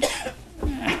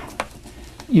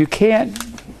you can't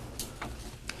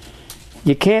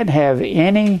have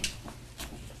any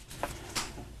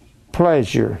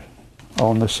pleasure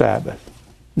on the Sabbath.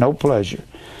 No pleasure.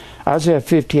 Isaiah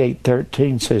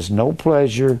 58:13 says, no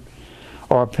pleasure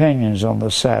or opinions on the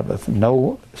Sabbath.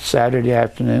 No Saturday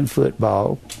afternoon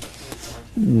football.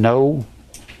 No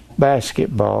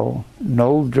basketball.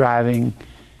 No driving.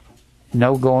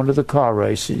 No going to the car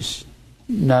races.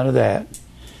 None of that.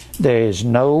 There is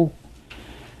no...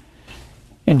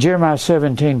 And Jeremiah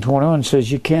 17:21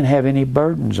 says you can't have any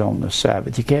burdens on the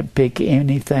Sabbath. You can't pick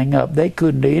anything up. They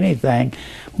couldn't do anything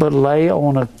but lay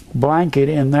on a blanket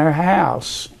in their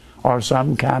house or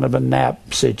some kind of a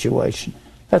nap situation.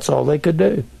 That's all they could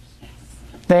do.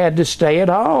 They had to stay at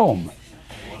home.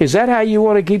 Is that how you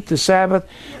want to keep the Sabbath?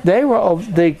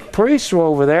 The priests were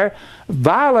over there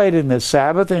violating the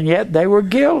Sabbath, and yet they were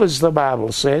guilty, as the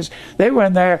Bible says. They were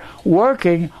in there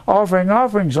working, offering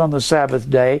offerings on the Sabbath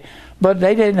day, but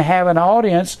they didn't have an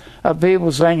audience of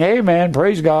people saying, amen,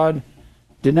 praise God.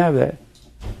 Didn't have that.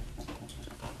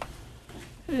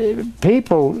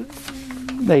 People,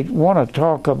 they want to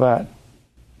talk about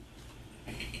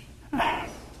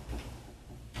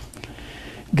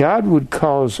God would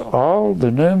cause all the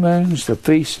new moons, the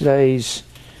feast days,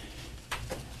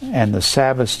 and the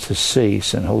Sabbaths to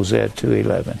cease in Hosea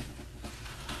 2:11.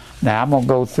 Now, I'm going to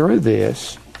go through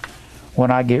this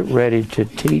when I get ready to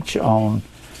teach on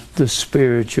the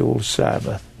spiritual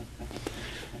Sabbath.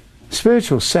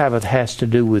 Spiritual Sabbath has to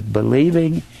do with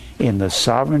believing in the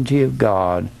sovereignty of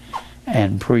God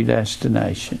and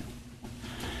predestination.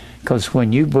 Because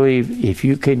when you believe, if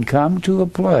you can come to a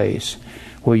place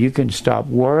where you can stop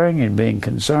worrying and being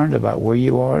concerned about where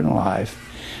you are in life,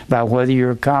 about whether you're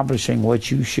accomplishing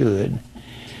what you should,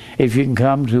 if you can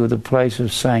come to the place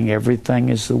of saying everything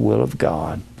is the will of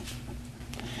God,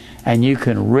 and you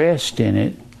can rest in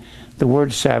it. The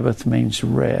word Sabbath means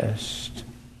rest.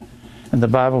 And the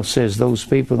Bible says those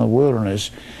people in the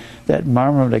wilderness that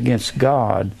murmured against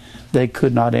God, they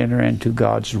could not enter into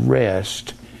God's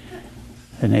rest.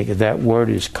 And that word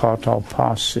is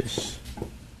katapasis.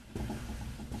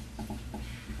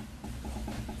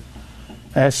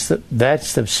 That's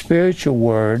the spiritual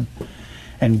word,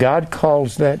 and God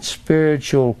calls that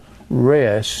spiritual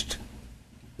rest,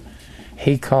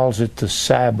 He calls it the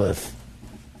Sabbath.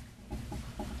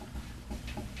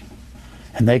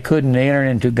 And they couldn't enter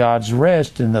into God's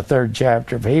rest in the 3rd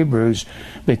chapter of Hebrews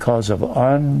because of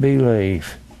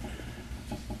unbelief.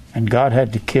 And God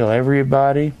had to kill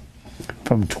everybody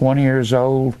from 20 years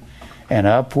old and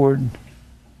upward.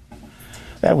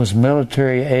 That was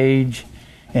military age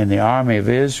in the army of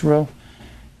Israel.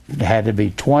 It had to be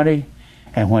 20.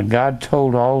 And when God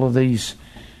told all of these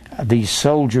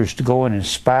soldiers to go in and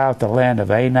spy out the land of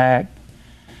Anak,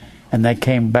 and they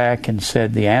came back and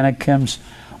said, the Anakims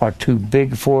are too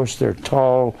big for us, they're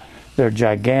tall, they're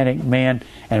gigantic men,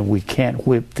 and we can't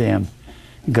whip them.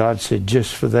 God said,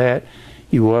 just for that,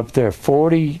 you were up there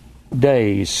 40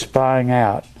 days spying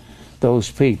out those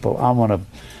people. I'm going to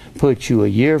put you a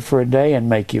year for a day and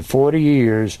make you 40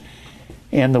 years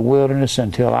in the wilderness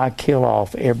until I kill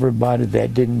off everybody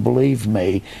that didn't believe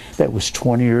me, that was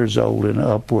 20 years old and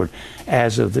upward,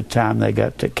 as of the time they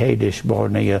got to Kadesh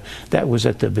Barnea. That was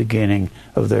at the beginning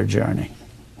of their journey.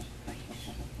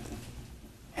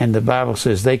 And the Bible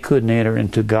says they couldn't enter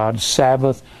into God's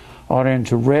Sabbath or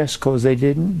into rest because they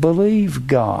didn't believe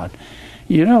God.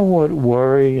 You know what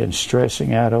worry and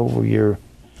stressing out over your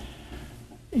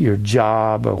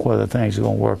job or whether things are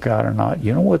going to work out or not,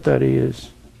 you know what that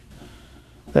is?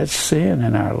 That's sin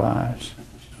in our lives.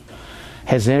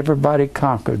 Has everybody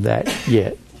conquered that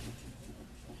yet?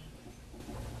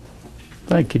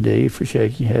 Thank you, Dee, for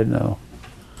shaking your head no.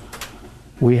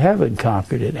 We haven't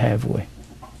conquered it, have we?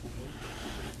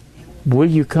 Will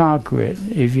you conquer it?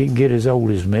 If you can get as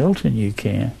old as Milton, you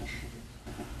can.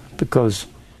 Because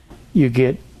you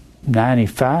get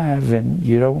 95 and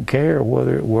you don't care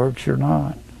whether it works or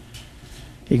not.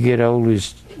 You get old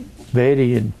as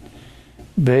Betty, and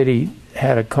Betty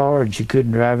had a car and she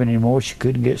couldn't drive anymore. She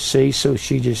couldn't get C, so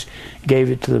she just gave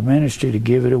it to the ministry to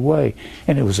give it away.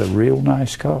 And it was a real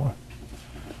nice car.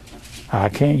 I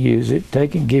can't use it.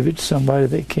 Take and give it to somebody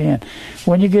that can.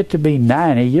 When you get to be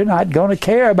 90, you're not going to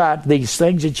care about these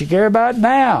things that you care about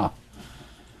now.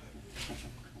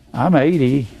 I'm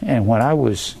 80, and when I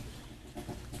was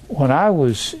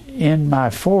in my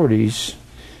 40s,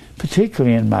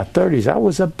 particularly in my 30s, I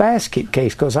was a basket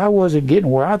case because I wasn't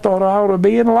getting where I thought I ought to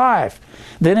be in life.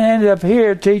 Then I ended up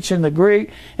here teaching the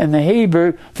Greek and the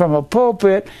Hebrew from a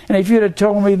pulpit, and if you'd have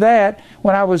told me that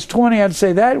when I was 20, I'd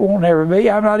say, that won't ever be.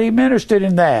 I'm not even interested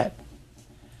in that.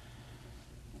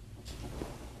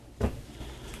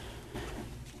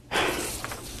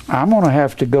 I'm going to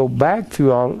have to go back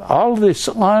through all this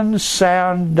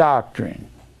unsound doctrine.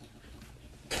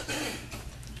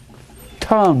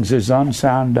 Tongues is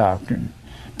unsound doctrine.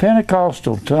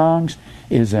 Pentecostal tongues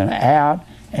is an out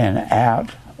and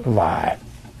out lie.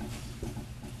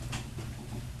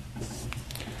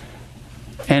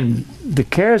 And the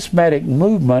charismatic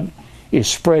movement is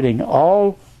spreading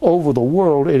all over the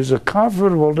world. It is a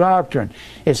comfortable doctrine.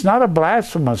 It's not a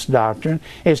blasphemous doctrine.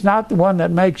 It's not the one that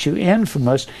makes you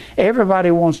infamous.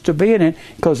 Everybody wants to be in it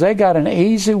because they got an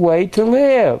easy way to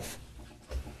live.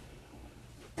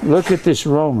 Look at this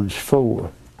Romans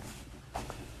 4.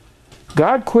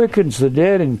 God quickens the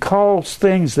dead and calls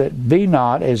things that be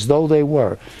not as though they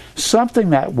were.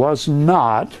 Something that was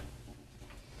not,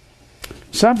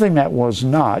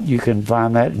 you can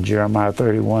find that in Jeremiah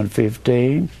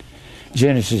 31:15,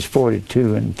 Genesis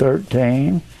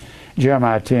 42:13,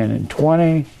 Jeremiah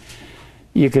 10:20.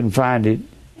 You can find it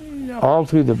all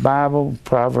through the Bible,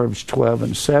 Proverbs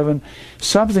 12:7.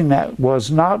 Something that was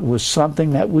not was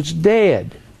something that was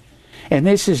dead. And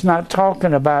this is not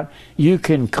talking about you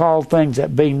can call things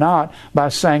that be not by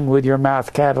saying with your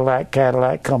mouth, Cadillac,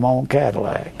 Cadillac, come on,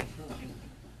 Cadillac.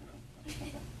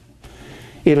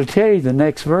 It'll tell you the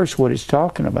next verse what it's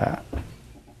talking about.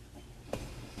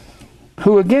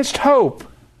 Who against hope.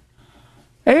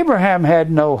 Abraham had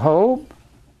no hope.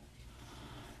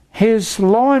 His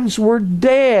loins were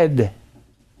dead.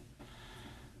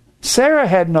 Sarah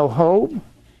had no hope.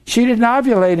 She didn't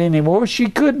ovulate anymore. She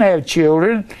couldn't have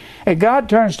children. And God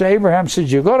turns to Abraham and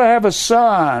says, you're going to have a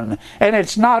son. And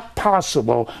it's not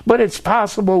possible, but it's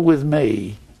possible with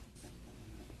me.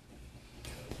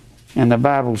 And the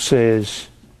Bible says,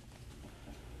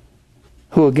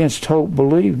 who against hope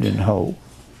believed in hope,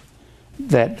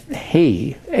 that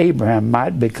he, Abraham,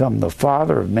 might become the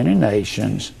father of many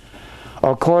nations,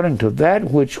 according to that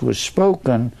which was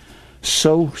spoken,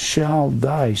 so shall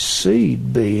thy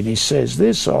seed be. And he says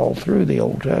this all through the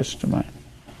Old Testament.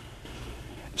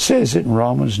 It says it in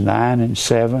Romans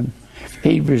 9:7,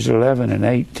 Hebrews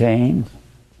 11:18,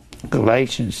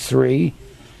 Galatians 3:8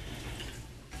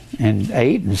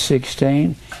 and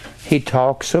 16. He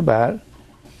talks about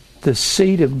the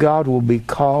seed of God will be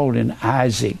called in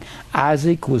Isaac.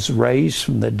 Isaac was raised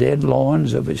from the dead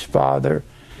loins of his father,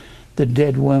 the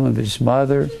dead womb of his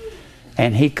mother.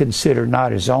 And he considered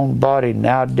not his own body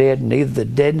now dead, neither the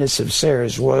deadness of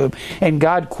Sarah's womb. And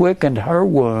God quickened her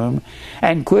womb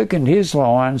and quickened his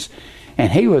loins.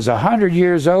 And he was 100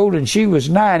 years old and she was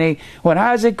 90 when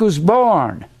Isaac was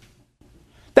born.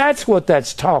 That's what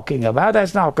that's talking about.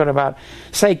 That's not talking about,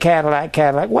 say, Cadillac,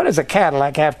 Cadillac. What does a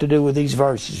Cadillac have to do with these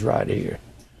verses right here?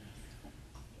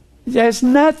 There's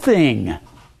nothing.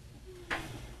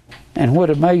 And what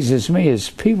amazes me is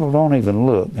people don't even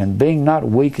look. And being not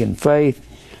weak in faith,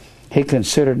 he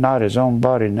considered not his own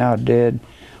body now dead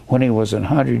when he was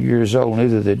 100 years old,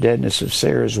 neither the deadness of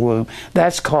Sarah's womb.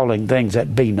 That's calling things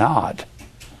that be not.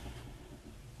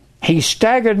 He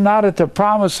staggered not at the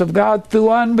promise of God through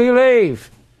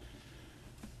unbelief.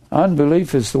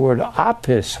 Unbelief is the word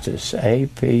apistis,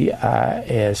 A-P-I-S-T-I-S.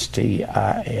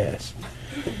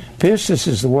 Pistis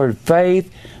is the word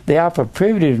faith. The alpha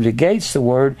privative negates the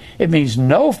word. It means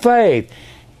no faith.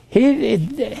 He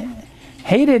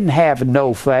didn't have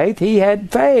no faith. He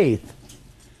had faith.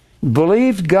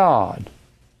 Believed God.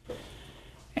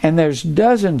 And there's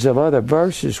dozens of other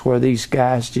verses where these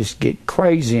guys just get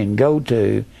crazy and go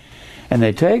to, and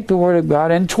they take the Word of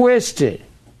God and twist it.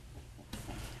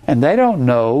 And they don't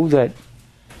know that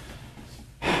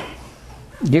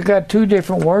you got two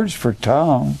different words for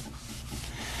tongue.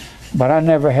 But I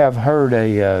never have heard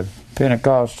a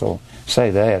Pentecostal say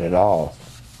that at all.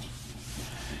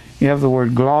 You have the word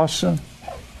glossa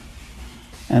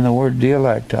and the word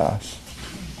dialectos.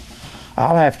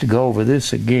 I'll have to go over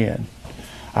this again.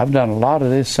 I've done a lot of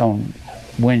this on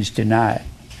Wednesday night.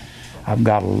 I've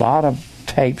got a lot of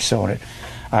tapes on it.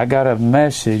 I got a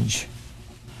message.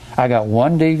 I got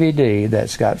one DVD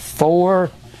that's got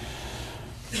 4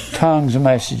 tongues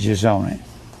messages on it.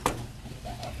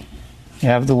 You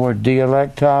have the word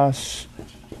dialectos.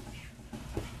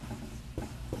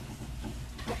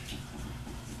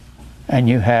 And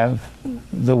you have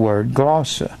the word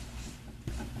glossa.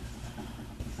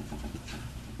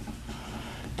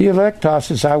 Dialectos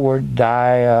is our word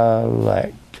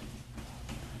dialect.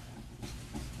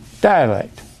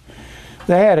 Dialect.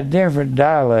 They had a different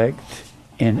dialect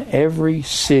in every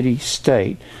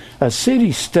city-state. A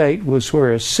city-state was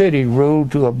where a city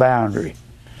ruled to a boundary.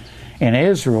 In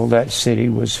Israel, that city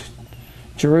was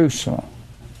Jerusalem.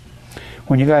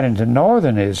 When you got into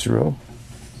northern Israel,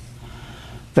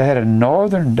 they had a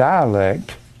northern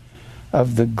dialect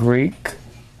of the Greek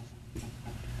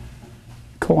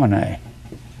Koine.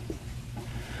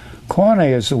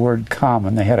 Koine is the word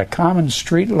common. They had a common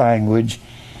street language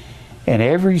in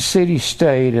every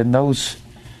city-state, and those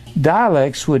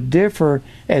dialects would differ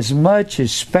as much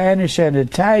as Spanish and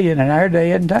Italian in our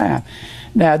day and time.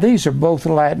 Now, these are both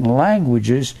Latin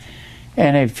languages,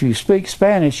 and if you speak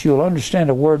Spanish, you'll understand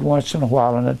a word once in a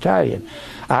while in Italian.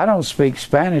 I don't speak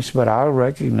Spanish, but I'll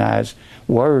recognize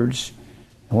words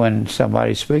when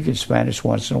somebody's speaking Spanish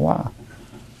once in a while.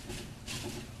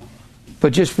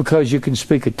 But just because you can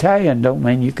speak Italian don't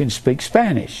mean you can speak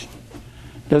Spanish.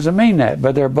 Doesn't mean that,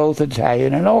 but they're both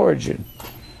Italian in origin,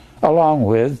 along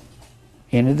with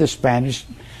any of the Spanish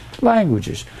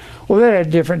languages. Well, they had a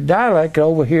different dialect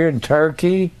over here in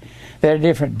Turkey. They had a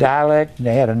different dialect.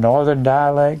 They had a northern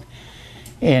dialect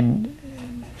in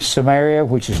Samaria,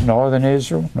 which is northern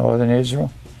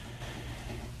Israel.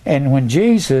 And when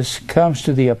Jesus comes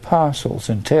to the apostles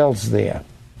and tells them,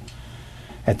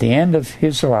 at the end of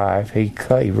his life, he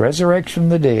resurrects from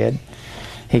the dead,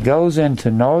 he goes into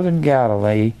northern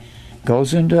Galilee,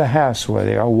 goes into a house where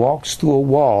they are, walks through a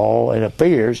wall, it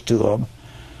appears to them.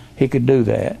 He could do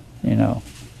that, you know.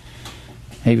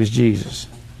 He was Jesus.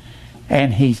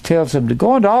 And he tells them to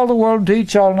go into all the world and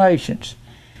teach all nations.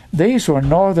 These were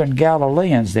northern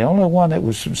Galileans. The only one that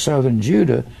was from southern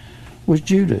Judah was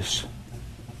Judas.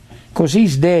 Because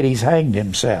he's dead, he's hanged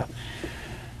himself.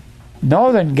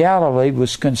 Northern Galilee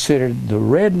was considered the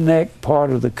redneck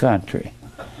part of the country.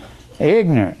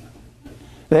 Ignorant.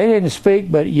 They didn't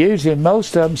speak, but usually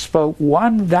most of them spoke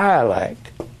one dialect.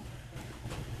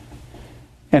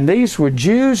 And these were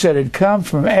Jews that had come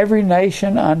from every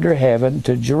nation under heaven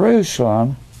to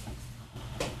Jerusalem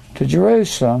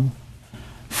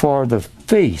for the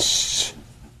feasts.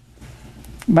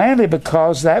 Mainly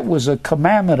because that was a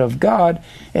commandment of God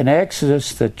in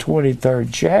Exodus, the 23rd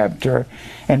chapter.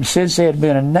 And since they had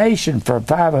been a nation for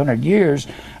 500 years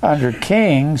under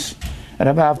kings and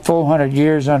about 400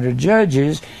 years under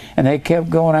judges, and they kept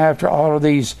going after all of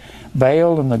these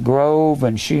Baal and the Grove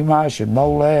and Shemash and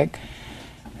Molech.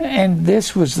 And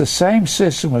this was the same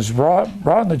system was brought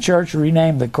in the church,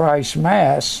 renamed the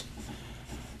ChristMass.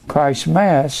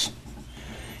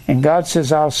 And God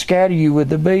says, I'll scatter you with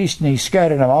the beast, and he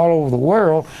scattered them all over the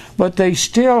world, but they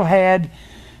still had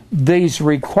these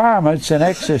requirements in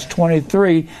Exodus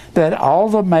 23 that all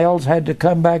the males had to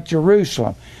come back to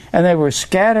Jerusalem. And they were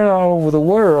scattered all over the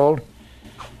world.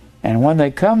 And when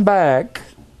they come back,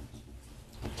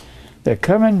 they're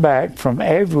coming back from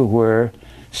everywhere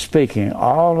speaking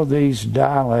all of these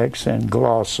dialects and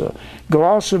glossa.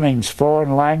 Glossa means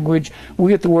foreign language.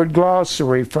 We get the word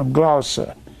glossary from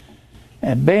glossa.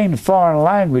 And being foreign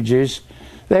languages,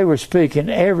 they were speaking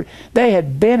they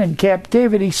had been in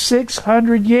captivity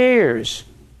 600 years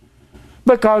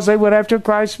because they went after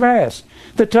ChristMass.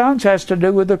 The tongues has to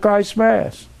do with the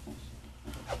ChristMass.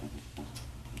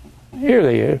 Here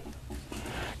they are.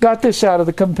 Got this out of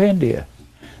the Compendia.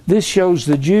 This shows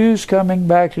the Jews coming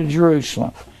back to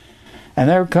Jerusalem. And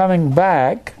they're coming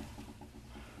back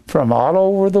from all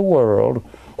over the world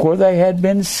where they had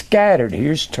been scattered.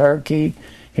 Here's Turkey,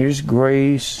 here's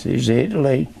Greece, here's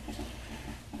Italy,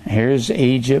 here's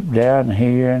Egypt down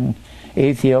here, and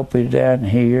Ethiopia down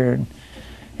here,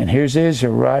 and here's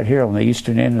Israel right here on the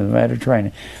eastern end of the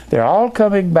Mediterranean. They're all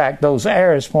coming back. Those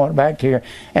arrows point back to here,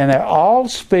 and they're all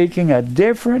speaking a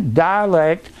different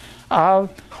dialect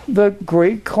of the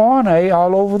Greek Koine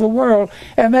all over the world,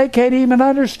 and they can't even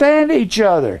understand each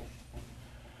other.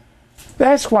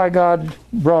 That's why God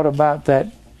brought about that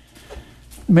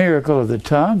miracle of the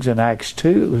tongues in Acts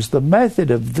 2. It was the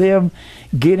method of them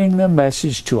getting the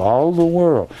message to all the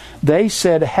world. They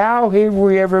said, how hear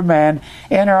we every man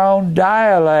in our own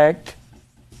dialect?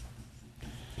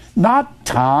 Not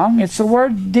tongue, it's the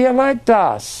word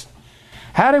dialectos.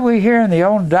 How do we hear in the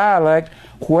own dialect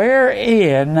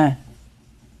wherein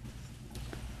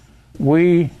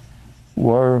we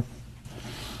were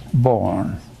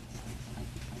born?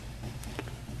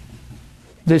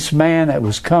 This man that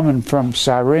was coming from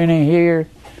Cyrene here,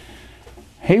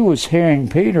 he was hearing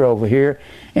Peter over here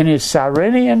in his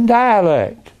Cyrenian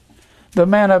dialect. The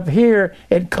man up here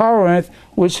at Corinth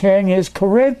was hearing his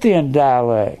Corinthian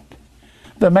dialect.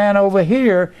 The man over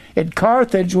here at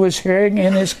Carthage was hearing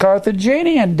in his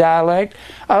Carthaginian dialect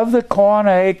of the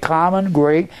Koine common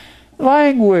Greek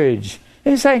language.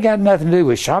 This ain't got nothing to do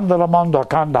with Shandala Manda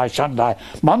Kandai Shandai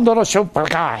Mandala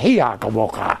Shupaka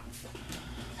Hiakawoka.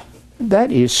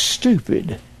 That is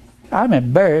stupid. I'm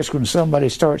embarrassed when somebody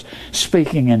starts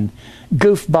speaking in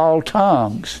goofball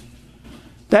tongues.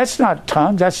 That's not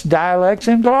tongues, that's dialects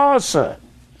and glossa.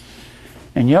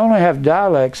 And you only have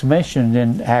dialects mentioned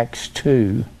in Acts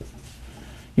 2.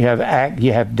 You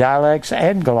have dialects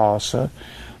and glossa,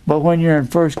 but when you're in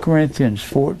 1 Corinthians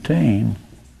 14,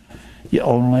 you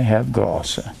only have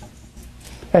glossa.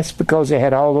 That's because they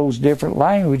had all those different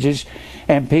languages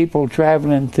and people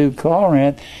traveling through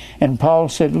Corinth. And Paul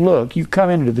said, look, you come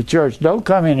into the church, don't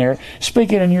come in here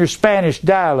speaking in your Spanish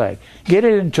dialect. Get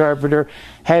an interpreter,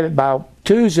 have it by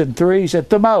 2s and 3s at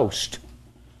the most,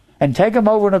 and take them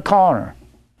over in a corner.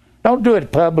 Don't do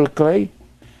it publicly.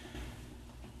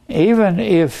 Even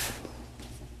if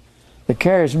the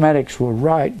charismatics were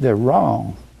right, they're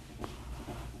wrong,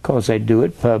 because they do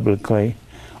it publicly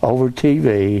over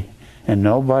TV and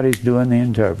nobody's doing the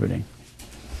interpreting.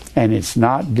 And it's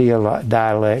not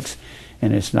dialects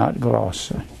and it's not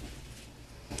glossa.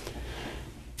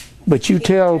 But you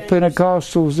tell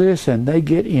Pentecostals this and they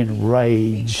get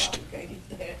enraged.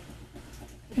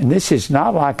 And this is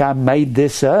not like I made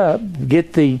this up.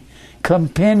 Get the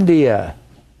compendia.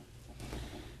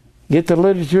 Get the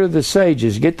literature of the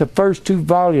sages. Get the first 2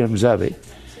 volumes of it.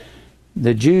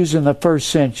 The Jews in the first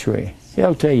century.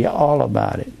 They'll tell you all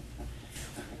about it.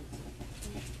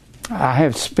 I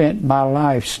have spent my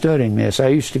life studying this. I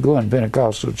used to go in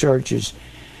Pentecostal churches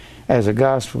as a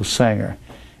gospel singer.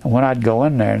 And when I'd go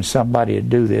in there and somebody would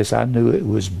do this, I knew it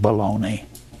was baloney.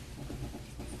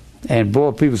 And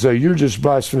boy, people say, you're just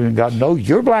blaspheming God. No,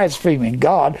 you're blaspheming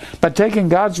God by taking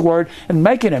God's word and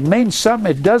making it mean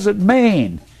something it doesn't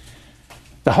mean.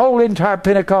 The whole entire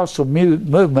Pentecostal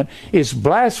movement is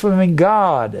blaspheming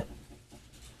God.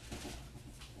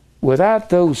 Without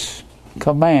those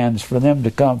commands for them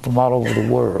to come from all over the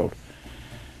world,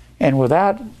 and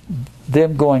without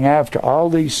them going after all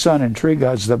these sun and tree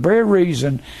gods, the very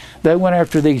reason they went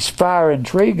after these fire and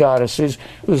tree goddesses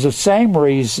was the same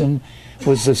reason,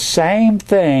 was the same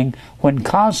thing when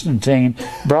Constantine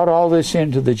brought all this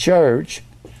into the church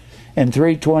in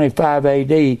 325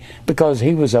 AD, because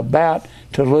he was about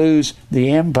to lose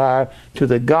the empire to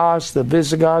the Goths, the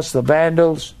Visigoths, the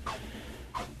Vandals.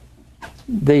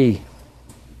 The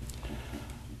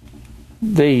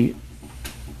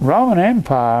Roman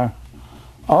Empire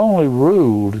only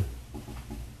ruled,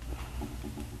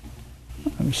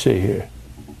 let me see here,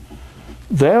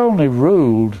 they only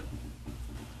ruled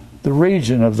the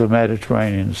region of the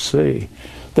Mediterranean Sea.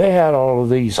 They had all of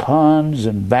these Huns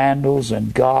and Vandals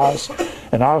and Goths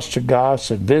and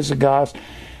Ostrogoths and Visigoths.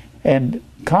 And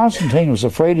Constantine was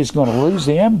afraid he's going to lose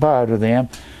the empire to them.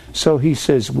 So he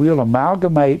says, we'll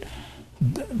amalgamate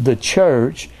the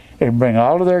church and bring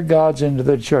all of their gods into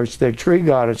the church, their tree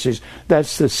goddesses.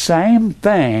 That's the same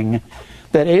thing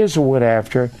that Israel went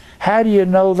after. How do you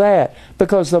know that?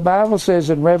 Because the Bible says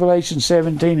in Revelation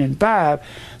 17:5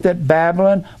 that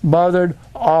Babylon mothered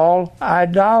all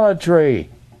idolatry.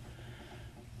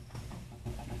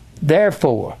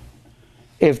 Therefore,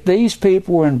 if these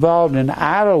people were involved in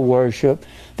idol worship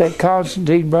that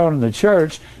Constantine brought in the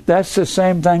church, that's the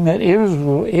same thing that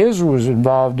Israel was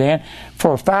involved in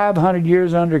for 500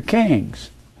 years under kings.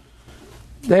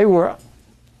 They were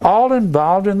all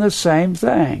involved in the same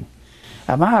thing.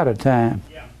 I'm out of time.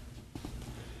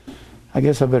 I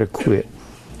guess I better quit.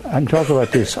 I can talk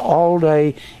about this all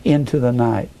day into the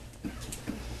night.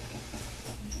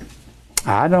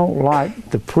 I don't like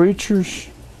the preachers.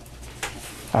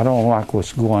 I don't like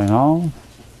what's going on.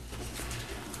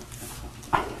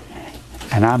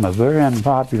 And I'm a very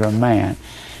unpopular man.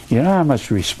 You know how much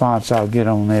response I'll get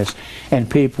on this? And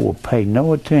people will pay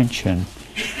no attention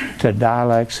to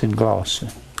dialects and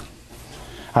glossing.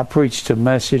 I preached a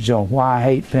message on why I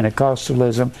hate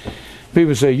Pentecostalism.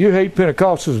 People say, you hate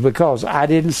Pentecostals because I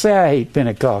didn't say I hate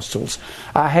Pentecostals.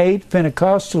 I hate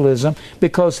Pentecostalism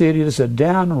because it is a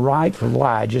downright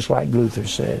lie, just like Luther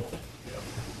said.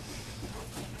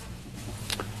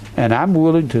 And I'm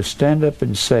willing to stand up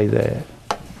and say that.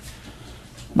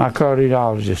 My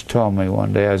cardiologist told me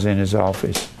one day, I was in his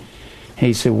office.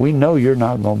 He said, we know you're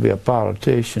not going to be a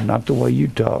politician, not the way you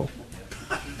talk.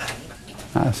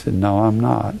 I said, no, I'm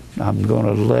not. I'm going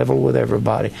to level with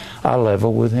everybody. I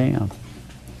level with him.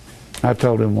 I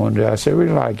told him one day, I said, I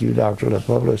really like you, Dr.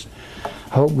 LePolis.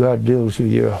 I hope God deals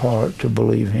with your heart to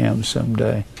believe him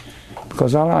someday.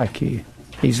 Because I like you.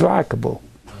 He's likable.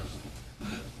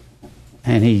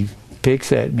 And he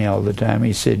picks at me all the time.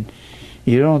 He said,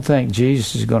 you don't think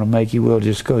Jesus is going to make you well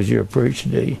just because you're a preacher,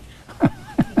 do you?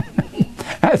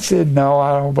 I said, no,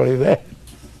 I don't believe that.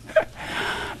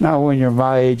 Now, when you're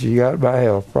my age, you got my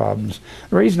health problems.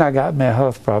 The reason I got my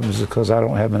health problems is because I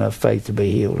don't have enough faith to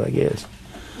be healed, I guess.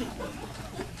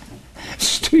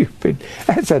 Stupid.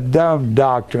 That's a dumb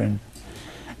doctrine,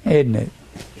 isn't it?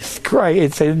 It's great.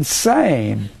 It's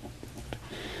insane.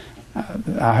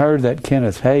 I heard that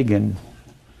Kenneth Hagin,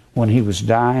 when he was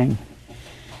dying,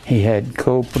 he had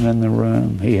Copeland in the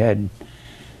room. He had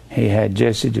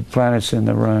Jesse Duplantis in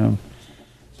the room,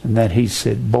 and that he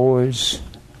said, boys,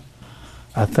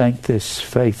 I think this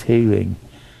faith healing,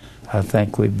 I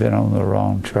think we've been on the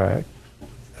wrong track.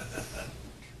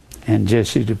 And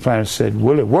Jesse Duplantis said,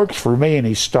 well, it works for me, and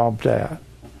he stomped out.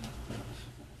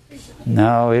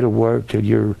 No, it'll work till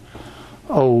you're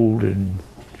old and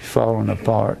falling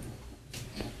apart.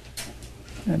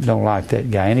 I don't like that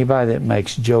guy. Anybody that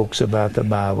makes jokes about the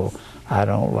Bible, I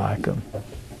don't like them.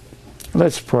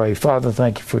 Let's pray. Father,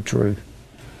 thank you for truth.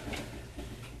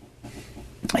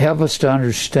 Help us to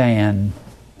understand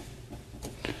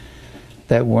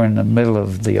that we're in the middle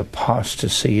of the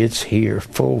apostasy. It's here,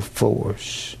 full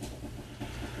force.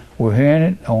 We're hearing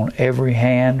it on every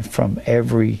hand from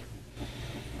every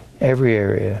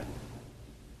area.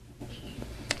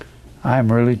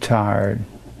 I'm really tired.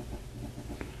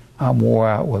 I'm wore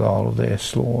out with all of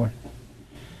this, Lord.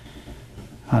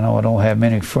 I know I don't have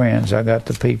many friends. I got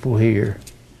the people here.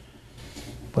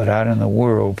 But out in the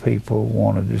world, people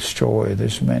want to destroy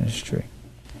this ministry.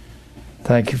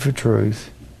 Thank you for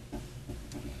truth.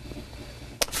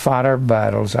 Fight our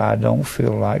battles. I don't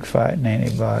feel like fighting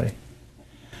anybody.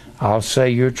 I'll say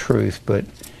your truth, but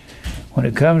when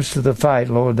it comes to the fight,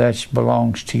 Lord, that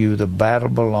belongs to you. The battle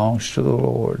belongs to the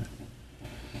Lord.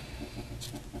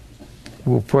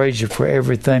 We'll praise you for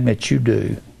everything that you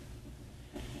do.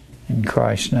 In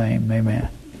Christ's name, amen.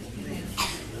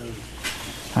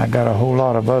 I got a whole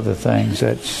lot of other things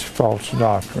that's false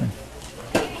doctrine.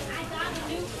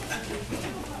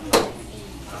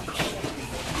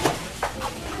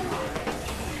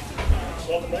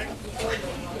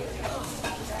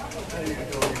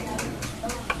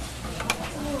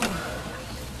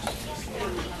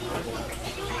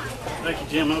 Thank you,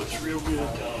 Jim. That was real good.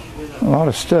 A lot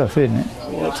of stuff, isn't it?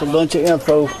 Yeah, it's a bunch of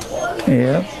info.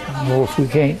 Yeah. Well, if we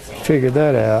can't figure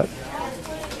that out,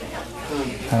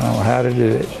 I don't know how to do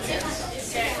it.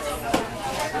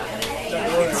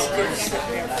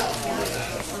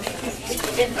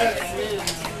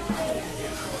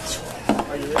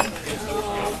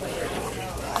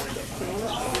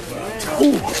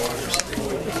 Ooh.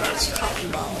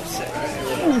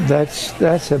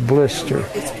 That's a blister.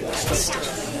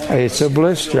 It's a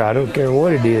blister. I don't care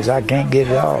what it is. I can't get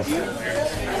it off.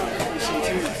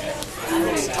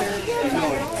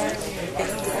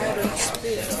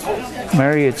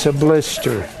 Mary, it's a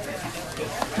blister.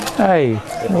 Hey,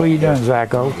 what are you doing,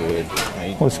 Zacho? Good.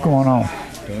 What's going on?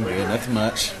 Doing good. Nothing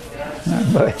much. Not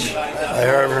much. I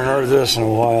haven't heard this in a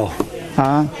while.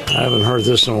 Huh? I haven't heard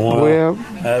this in a while. Well,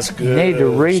 that's good. You need to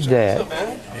read that.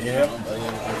 Yep.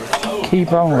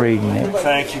 Keep on reading it.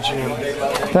 Thank you, Jim.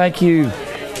 Thank you.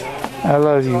 I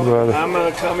love you, brother. I'm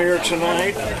going to come here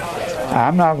tonight.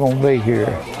 I'm not going to be here.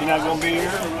 You're not going to be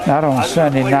here? Not on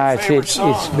Sunday nights.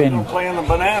 It's been playing the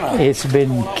banana. It's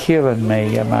been killing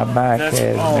me. My back has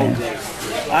been.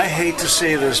 I hate to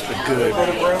say this, but good.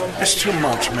 It's too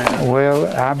much, man. Well,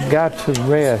 I've got to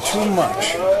rest. Too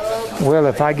much. Well,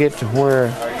 if I get to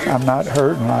where I'm not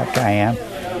hurting like I am,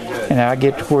 and I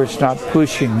get to where it's not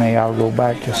pushing me, I'll go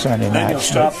back to Sunday night. Then you'll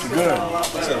stop for good.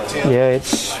 Yeah,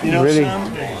 it's really.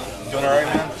 Sam,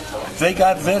 they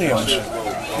got videos.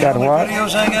 Got what?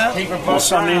 Videos I got? Well,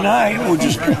 Sunday night, we'll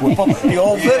just whip up the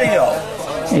old video.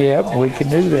 Yep, we can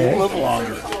do that. A little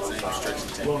longer.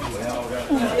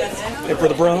 Hey,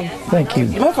 Brother Brown. Thank you.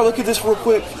 You mind if I look at this real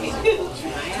quick?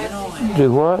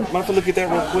 Do what? Mind if I look at that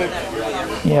real quick?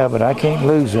 Yeah, but I can't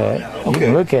lose that. You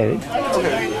can look at it.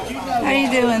 How you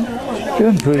doing?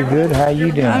 Doing pretty good. How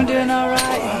you doing? I'm doing all right.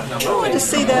 I want to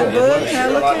see that book. Can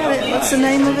I look at it? What's the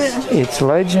name of it? It's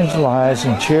Legends, Lies,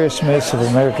 and Cherry Myths of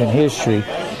American History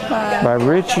by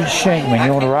Richard Schenkman.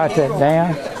 You want to write that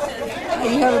down?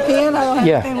 You have a pen? I don't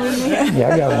have a pen with me. Yeah,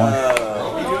 I got one.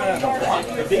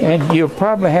 And you'll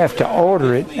probably have to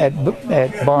order it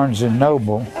at Barnes &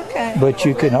 Noble. Okay. But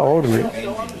you can order it.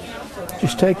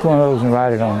 Just take one of those and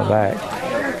write it on the back.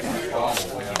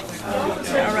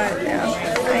 I'll write it down.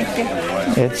 Thank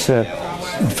you. It's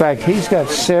in fact, he's got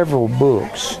several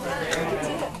books.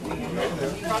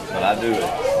 But I do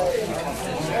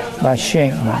it. By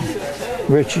Schenkman,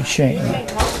 Richard Schenkman.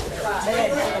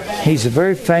 He's a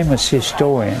very famous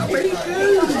historian.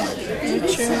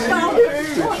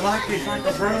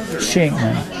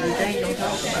 Schenkman.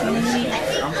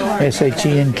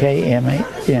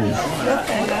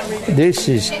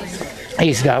 Schenkman.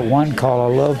 He's got one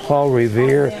called I Love Paul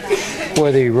Revere.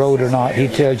 Whether he wrote or not, he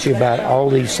tells you about all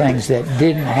these things that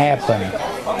didn't happen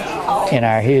in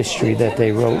our history that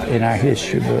they wrote in our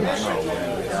history books.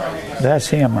 That's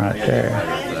him right there.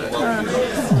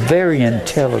 Very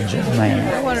intelligent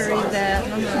man. I want to read that.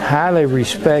 Highly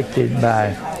respected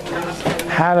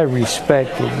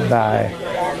by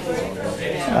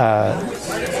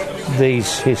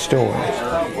these historians.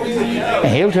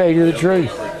 And he'll tell you the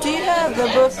truth. Do you have the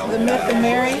book, The Myth of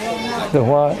Mary? The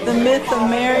what? The Myth of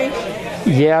Mary?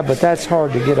 Yeah, but that's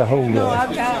hard to get a hold No, of.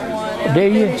 I've got one. Do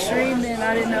you? I finished reading it, and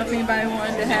I didn't know if anybody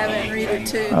wanted to have it and read it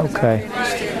too. Okay. I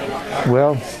finished it.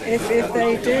 Well, If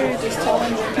they do, just tell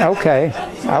them. okay,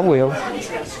 I will.